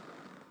it.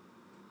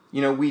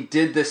 You know, we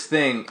did this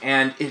thing,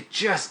 and it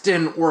just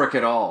didn't work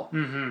at all.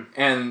 Mm-hmm.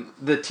 And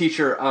the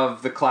teacher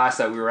of the class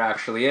that we were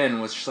actually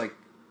in was just like,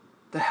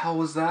 the hell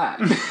was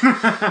that?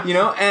 You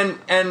know,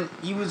 and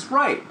he was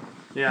right.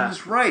 Yeah. He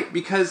was right,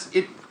 because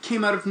it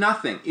came out of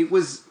nothing. It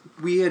was,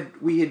 we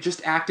had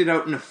just acted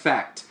out an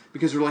effect,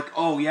 because we're like,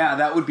 oh yeah,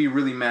 that would be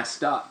really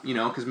messed up, you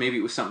know, because maybe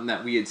it was something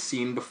that we had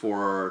seen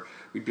before, or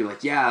we'd be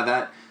like, yeah,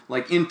 that,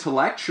 like,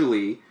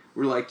 intellectually,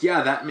 we're like,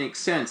 yeah, that makes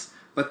sense,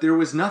 but there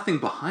was nothing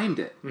behind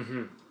it.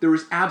 Mm-hmm. There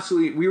was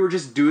absolutely, we were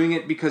just doing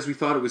it because we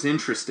thought it was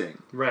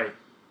interesting. Right.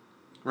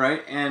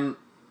 Right? And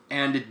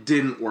it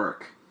didn't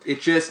work.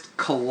 It just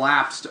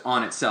collapsed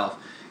on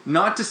itself.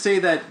 Not to say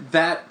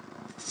that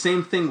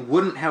same thing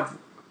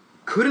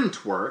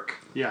couldn't work.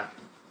 Yeah.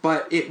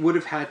 But it would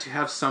have had to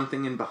have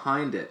something in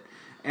behind it.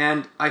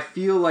 And I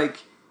feel like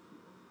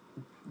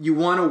you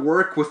want to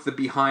work with the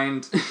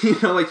behind, you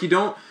know, like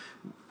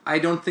I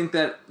don't think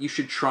that you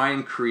should try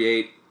and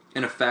create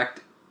an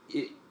effect.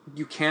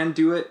 You can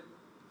do it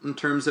in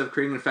terms of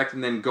creating an effect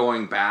and then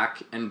going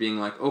back and being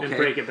like, okay. And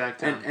break it back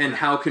down. And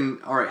how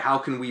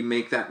can we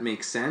make that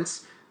make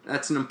sense?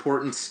 That's an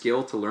important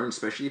skill to learn,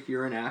 especially if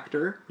you're an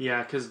actor.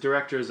 Yeah, because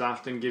directors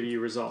often give you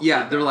results.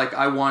 Yeah, they're like,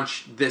 I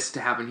want this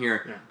to happen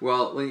here. Yeah.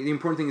 Well, the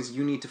important thing is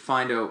you need to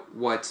find out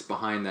what's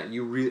behind that.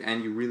 You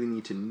really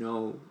need to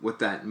know what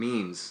that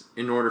means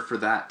in order for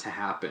that to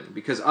happen.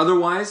 Because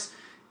otherwise,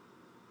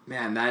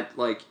 man, that,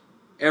 like,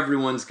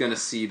 everyone's going to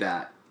see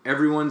that.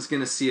 Everyone's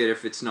going to see it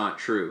if it's not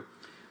true.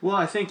 Well,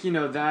 I think, you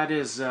know, that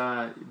is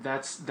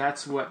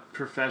that's what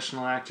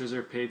professional actors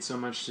are paid so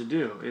much to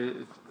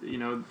do. You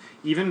know,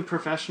 even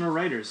professional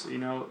writers, you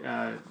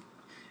know,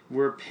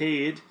 we're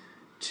paid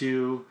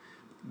to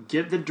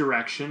get the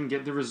direction,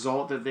 get the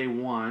result that they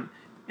want,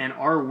 and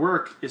our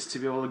work is to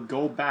be able to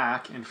go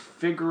back and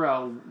figure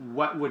out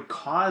what would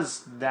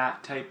cause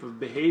that type of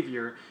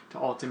behavior to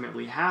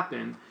ultimately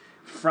happen,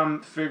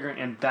 from figuring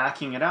and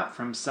backing it up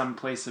from some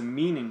place of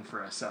meaning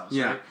for ourselves.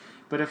 Yeah. Right?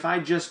 But if I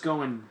just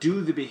go and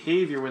do the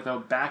behavior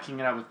without backing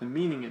it up with the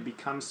meaning, it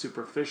becomes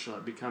superficial.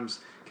 It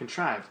becomes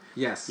contrived.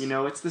 Yes. You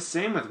know, it's the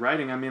same with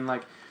writing. I mean,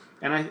 like,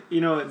 and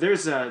you know,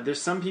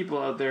 there's some people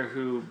out there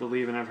who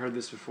believe, and I've heard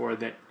this before,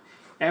 that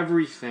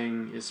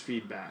everything is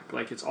feedback.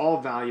 Like, it's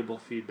all valuable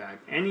feedback.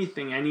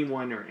 Anything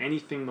anyone or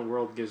anything the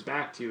world gives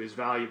back to you is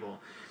valuable.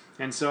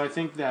 And so I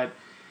think that,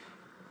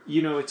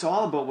 you know, it's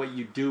all about what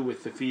you do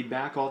with the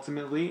feedback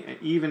ultimately, and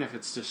even if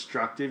it's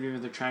destructive, even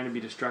if they're trying to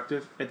be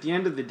destructive. At the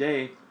end of the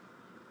day,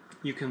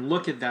 you can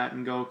look at that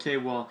and go, okay,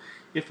 well,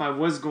 if I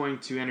was going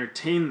to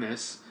entertain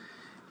this,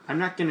 I'm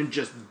not going to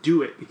just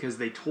do it because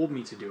they told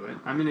me to do it.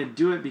 I'm going to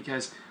do it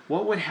because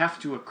what would have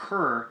to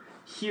occur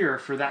here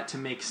for that to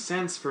make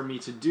sense for me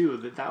to do,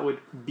 that would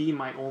be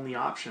my only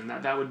option,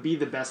 that would be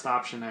the best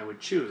option I would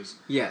choose.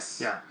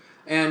 Yes. Yeah.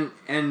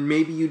 And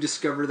maybe you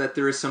discover that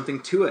there is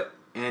something to it.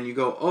 and you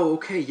go, oh,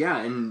 okay, yeah,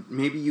 and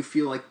maybe you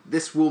feel like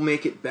this will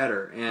make it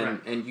better,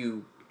 and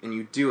you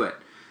do it.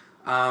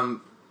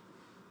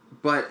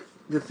 But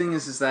the thing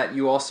is that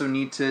you also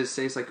need to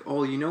say, it's like,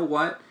 oh, you know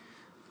what?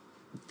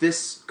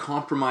 This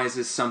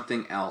compromises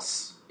something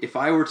else. If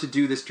I were to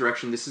do this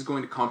direction, this is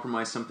going to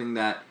compromise something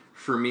that,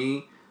 for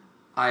me,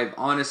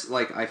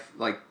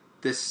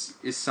 this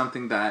is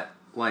something that,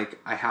 like,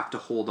 I have to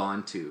hold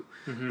on to.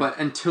 Mm-hmm. But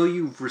until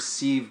you've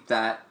received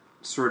that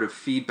sort of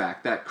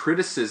feedback, that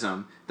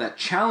criticism that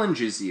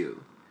challenges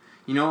you,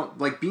 you know,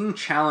 like, being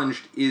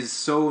challenged is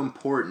so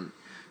important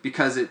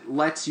because it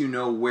lets you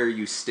know where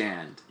you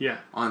stand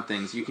on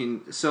things.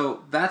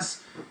 So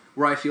that's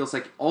where I feel it's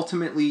like,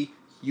 ultimately,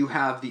 you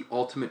have the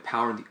ultimate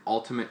power and the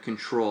ultimate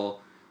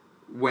control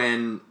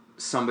when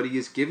somebody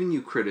is giving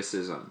you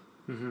criticism.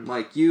 Mm-hmm.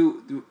 Like,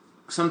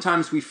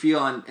 sometimes we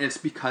feel, and it's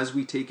because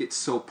we take it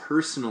so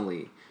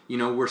personally, you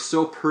know, we're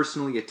so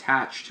personally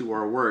attached to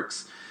our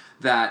works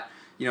that,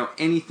 you know,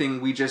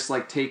 anything we just,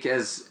 like, take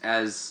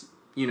as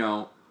you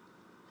know,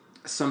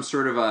 some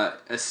sort of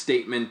a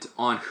statement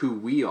on who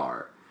we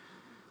are.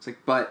 It's like,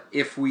 but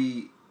if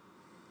we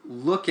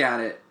look at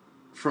it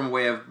from a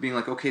way of being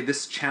like, okay,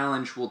 this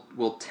challenge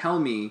will tell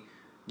me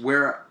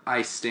where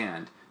I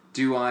stand.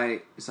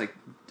 It's like,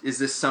 is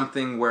this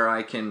something where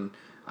I can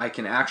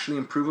actually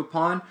improve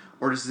upon,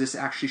 or does this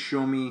actually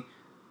show me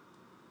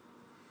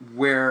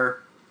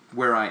where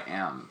I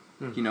am,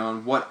 you know,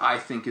 and what I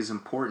think is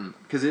important?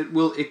 Because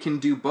it can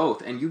do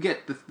both, and you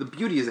get the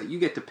beauty is that you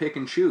get to pick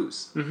and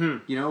choose. Mm-hmm.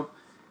 You know,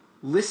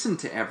 listen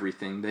to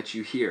everything that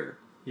you hear.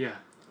 Yeah,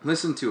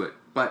 listen to it,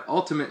 but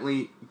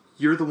ultimately,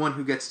 you're the one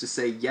who gets to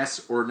say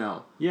yes or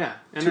no. Yeah,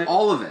 and to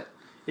all of it.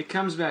 It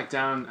comes back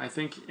down, I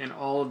think, in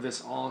all of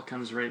this, all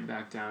comes right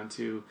back down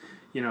to,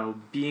 you know,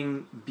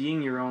 being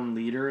your own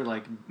leader,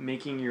 like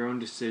making your own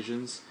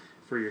decisions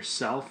for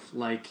yourself,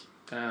 like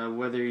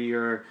whether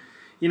you're,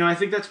 you know, I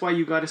think that's why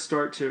you got to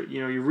start to, you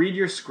know, you read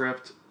your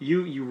script,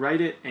 you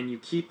write it, and you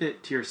keep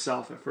it to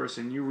yourself at first,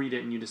 and you read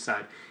it and you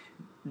decide,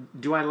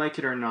 do I like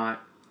it or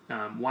not?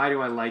 Why do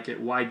I like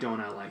it? Why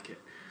don't I like it?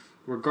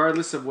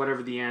 Regardless of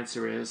whatever the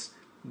answer is,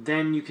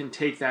 then you can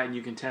take that and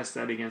you can test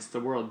that against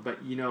the world.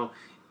 But, you know,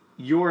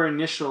 your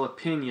initial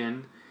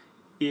opinion,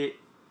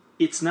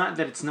 it's not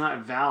that it's not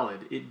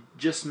valid. You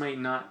just might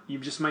not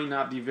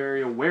be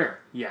very aware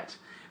yet.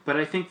 But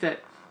I think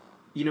that,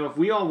 you know, if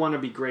we all want to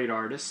be great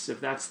artists,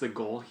 if that's the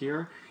goal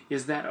here,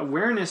 is that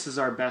awareness is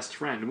our best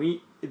friend.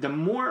 The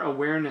more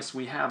awareness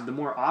we have, the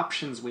more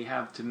options we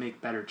have to make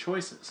better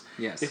choices.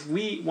 Yes. If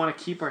we want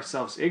to keep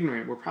ourselves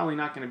ignorant, we're probably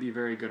not going to be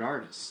very good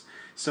artists.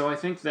 So I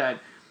think that,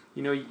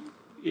 you know,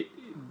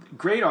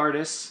 great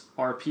artists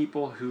are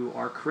people who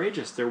are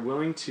courageous. They're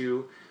willing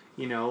to,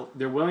 you know,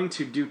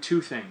 do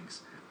two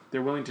things.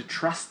 They're willing to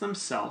trust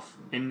themselves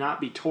and not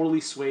be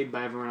totally swayed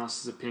by everyone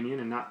else's opinion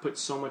and not put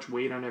so much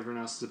weight on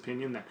everyone else's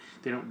opinion that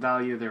they don't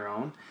value their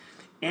own.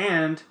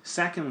 And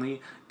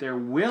secondly, they're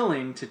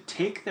willing to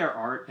take their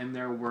art and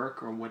their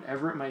work or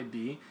whatever it might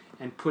be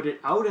and put it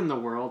out in the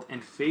world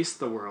and face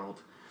the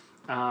world.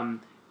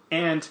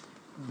 And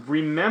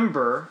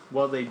remember,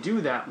 while they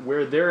do that,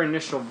 where their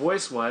initial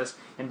voice was,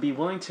 and be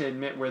willing to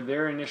admit where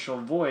their initial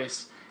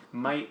voice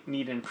might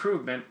need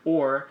improvement,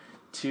 or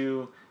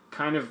to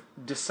kind of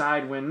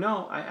decide when,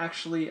 no,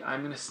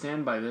 I'm going to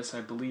stand by this.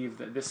 I believe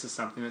that this is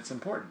something that's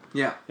important.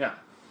 Yeah. Yeah.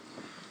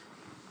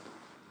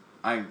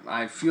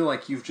 I feel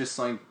like you've just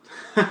like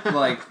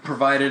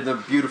provided a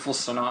beautiful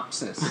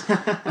synopsis.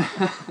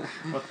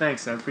 Well,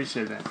 thanks. I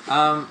appreciate that.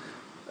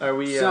 Are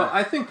we? So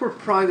I think we're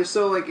probably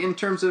like in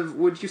terms of,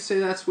 would you say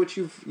that's what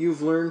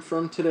you've learned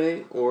from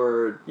today,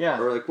 or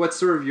like what's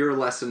sort of your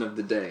lesson of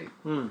the day?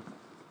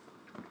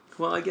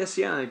 Well, I guess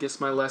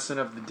my lesson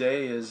of the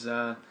day is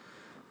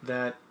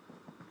that,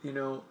 you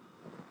know,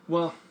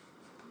 well,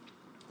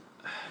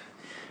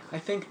 I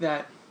think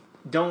that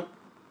don't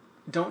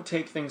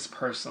take things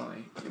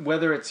personally.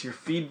 Whether it's your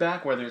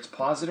feedback, whether it's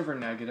positive or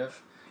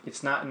negative,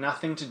 it's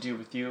nothing to do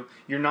with you.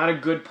 You're not a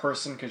good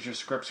person because your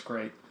script's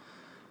great.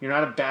 You're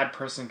not a bad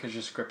person because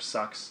your script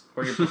sucks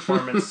or your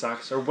performance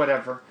sucks or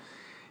whatever.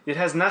 It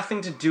has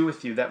nothing to do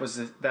with you. That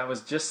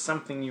was just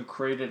something you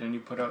created and you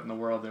put out in the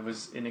world. It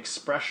was an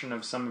expression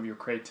of some of your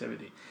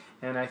creativity.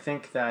 And I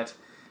think that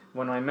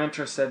when my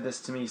mentor said this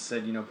to me, he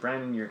said, you know,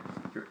 Brandon, you're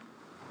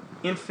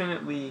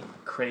infinitely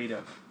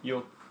creative.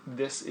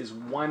 This is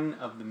one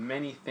of the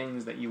many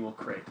things that you will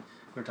create.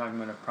 We were talking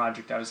about a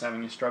project I was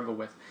having a struggle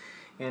with.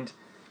 And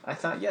I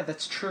thought, yeah,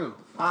 that's true.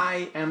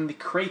 I am the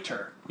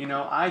creator. You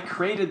know, I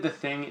created the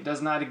thing. It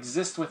does not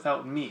exist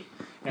without me.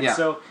 And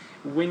so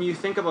when you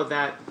think about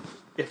that,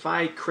 if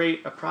I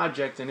create a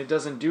project and it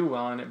doesn't do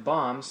well and it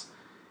bombs,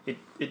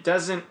 it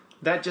doesn't,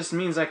 that just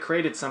means I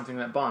created something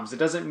that bombs. It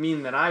doesn't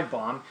mean that I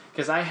bomb,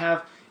 because I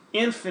have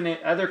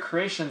infinite other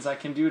creations I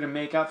can do to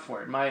make up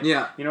for it. You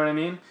know what I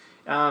mean?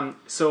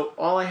 So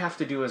all I have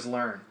to do is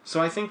learn.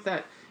 So I think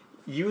that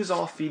use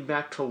all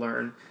feedback to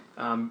learn,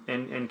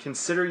 and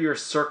consider your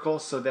circle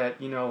so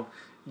that, you know,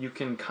 you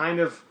can kind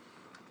of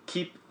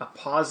keep a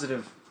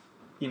positive,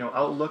 you know,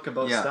 outlook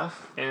about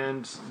stuff,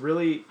 and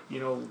really, you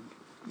know,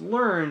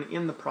 learn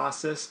in the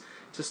process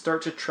to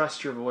start to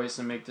trust your voice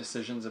and make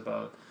decisions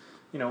about,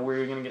 where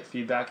you're going to get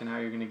feedback and how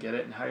you're going to get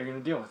it and how you're going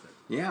to deal with it.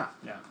 Yeah.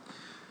 Yeah.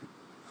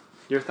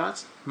 Your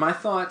thoughts? My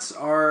thoughts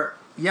are,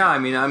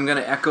 I'm going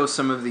to echo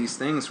some of these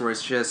things where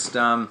it's just,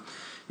 learn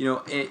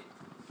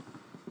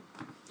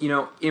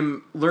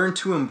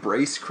to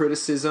embrace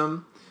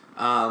criticism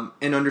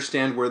and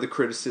understand where the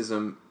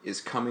criticism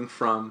is coming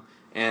from.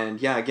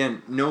 And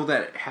again, know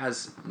that it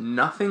has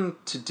nothing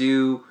to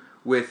do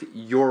with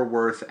your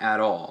worth at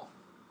all.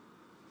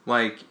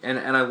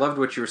 And I loved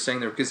what you were saying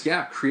there, because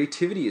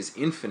creativity is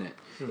infinite.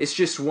 It's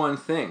just one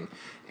thing.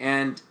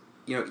 And,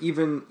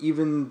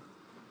 even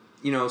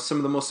some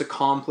of the most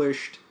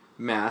accomplished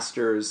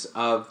masters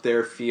of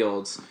their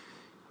fields,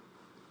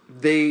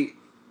 they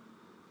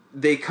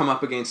come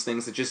up against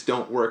things that just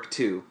don't work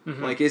too.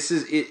 Mm-hmm.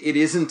 It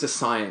isn't a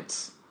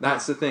science.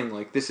 That's the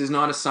thing. This is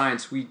not a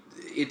science.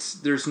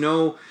 There's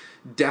no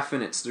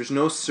definites. There's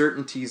no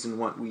certainties in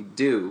what we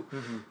do.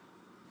 Mm-hmm.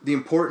 The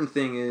important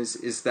thing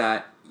is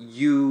that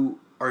you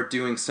are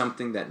doing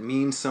something that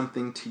means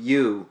something to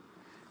you,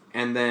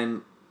 and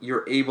then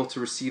you're able to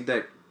receive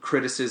that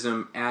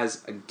criticism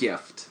as a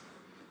gift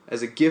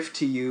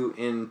to you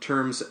in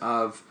terms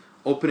of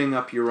opening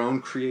up your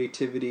own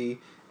creativity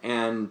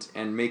and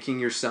making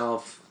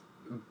yourself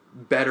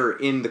better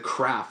in the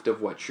craft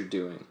of what you're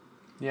doing.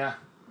 Yeah.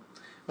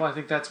 Well, I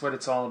think that's what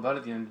it's all about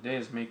at the end of the day,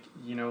 is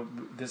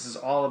this is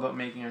all about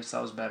making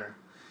ourselves better.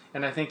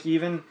 And I think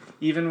even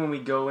when we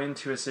go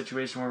into a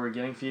situation where we're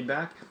getting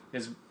feedback,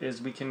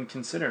 is we can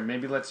consider,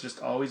 maybe let's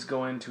just always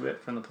go into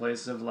it from the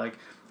place of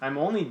I'm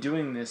only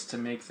doing this to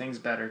make things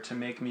better, to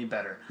make me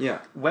better. Yeah.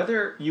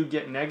 Whether you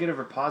get negative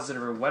or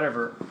positive or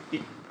whatever,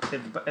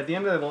 at the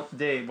end of the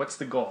day, what's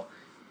the goal?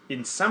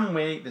 In some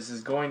way, this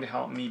is going to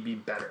help me be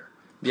better.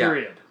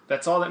 Period. Yeah.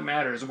 That's all that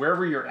matters.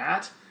 Wherever you're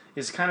at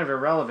is kind of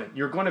irrelevant.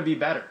 You're going to be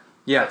better.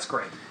 Yeah. That's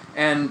great.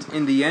 And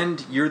in the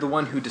end, you're the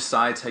one who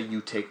decides how you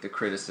take the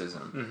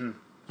criticism.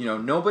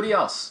 Mm-hmm. Nobody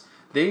else.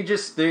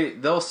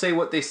 They'll say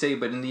what they say,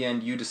 but in the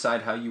end, you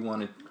decide how you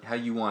want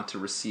to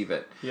receive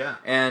it. Yeah.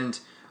 And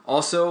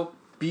also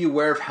be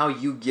aware of how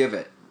you give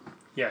it.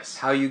 Yes.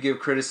 How you give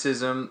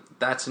criticism.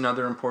 That's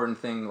another important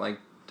thing.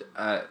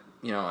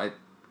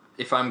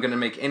 If I'm going to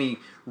make any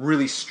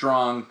really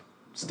strong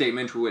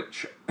statement,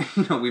 which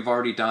we've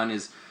already done,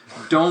 is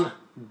don't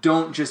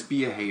just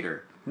be a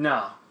hater.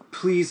 No.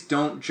 Please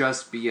don't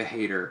just be a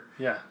hater.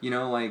 Yeah.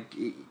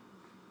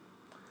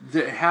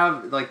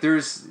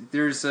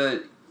 There's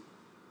a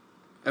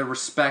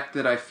respect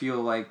that I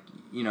feel it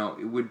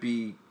would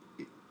be,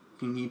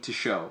 you need to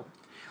show.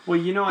 Well,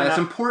 that's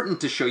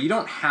important to show. You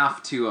don't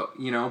have to,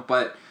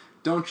 but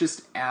don't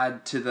just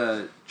add to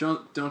the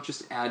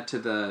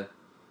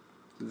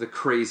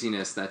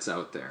craziness that's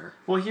out there.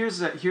 Well,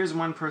 here's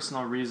one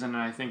personal reason,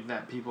 and I think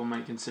that people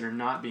might consider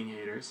not being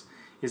haters,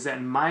 is that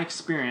in my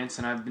experience,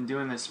 and I've been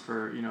doing this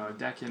for a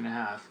decade and a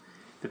half,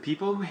 the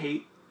people who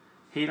hate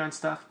on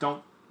stuff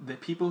don't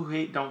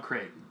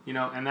create,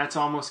 and that's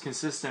almost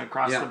consistent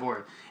across the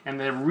board. And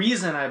the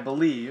reason I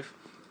believe,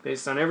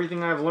 based on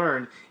everything I've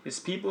learned, is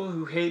people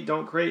who hate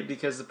don't create,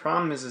 because the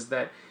problem is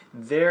that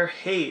their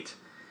hate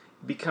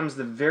becomes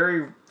the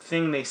very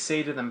thing they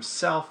say to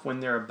themselves when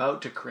they're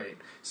about to create.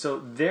 So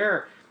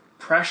their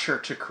pressure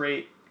to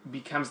create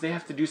becomes they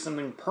have to do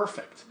something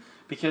perfect,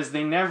 because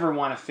they never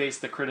want to face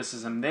the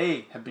criticism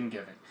they have been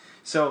given.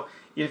 So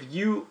if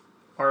you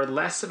are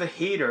less of a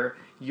hater,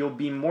 you'll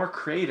be more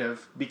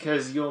creative,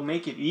 because you'll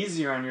make it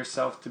easier on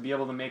yourself to be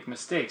able to make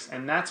mistakes.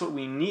 And that's what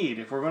we need.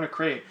 If we're going to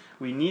create,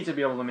 we need to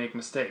be able to make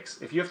mistakes.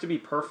 If you have to be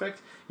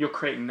perfect, you'll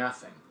create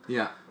nothing.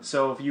 Yeah.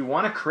 So if you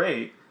want to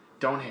create,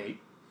 don't hate.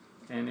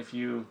 And if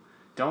you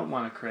don't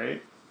want to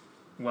create,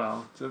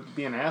 well, to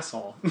be an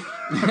asshole.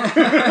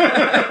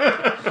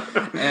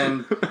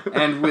 and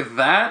with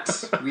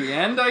that, we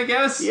end, I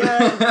guess.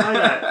 Yeah,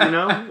 why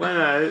not? Why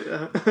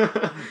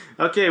not?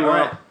 Okay, well,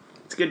 right.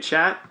 It's a good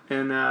chat,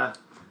 and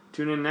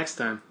tune in next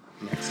time.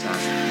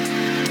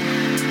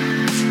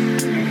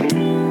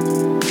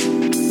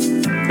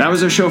 That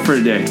was our show for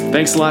today.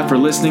 Thanks a lot for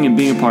listening and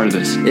being a part of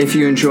this. If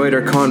you enjoyed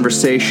our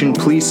conversation,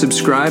 please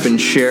subscribe and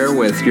share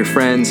with your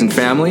friends and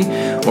family,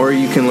 or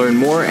you can learn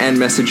more and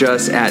message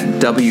us at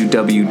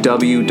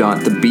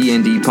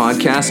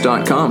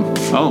www.thebndpodcast.com.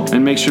 Oh,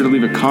 and make sure to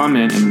leave a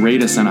comment and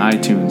rate us on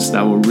iTunes.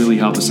 That will really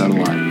help us out a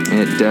lot.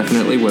 It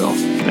definitely will.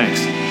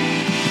 Thanks.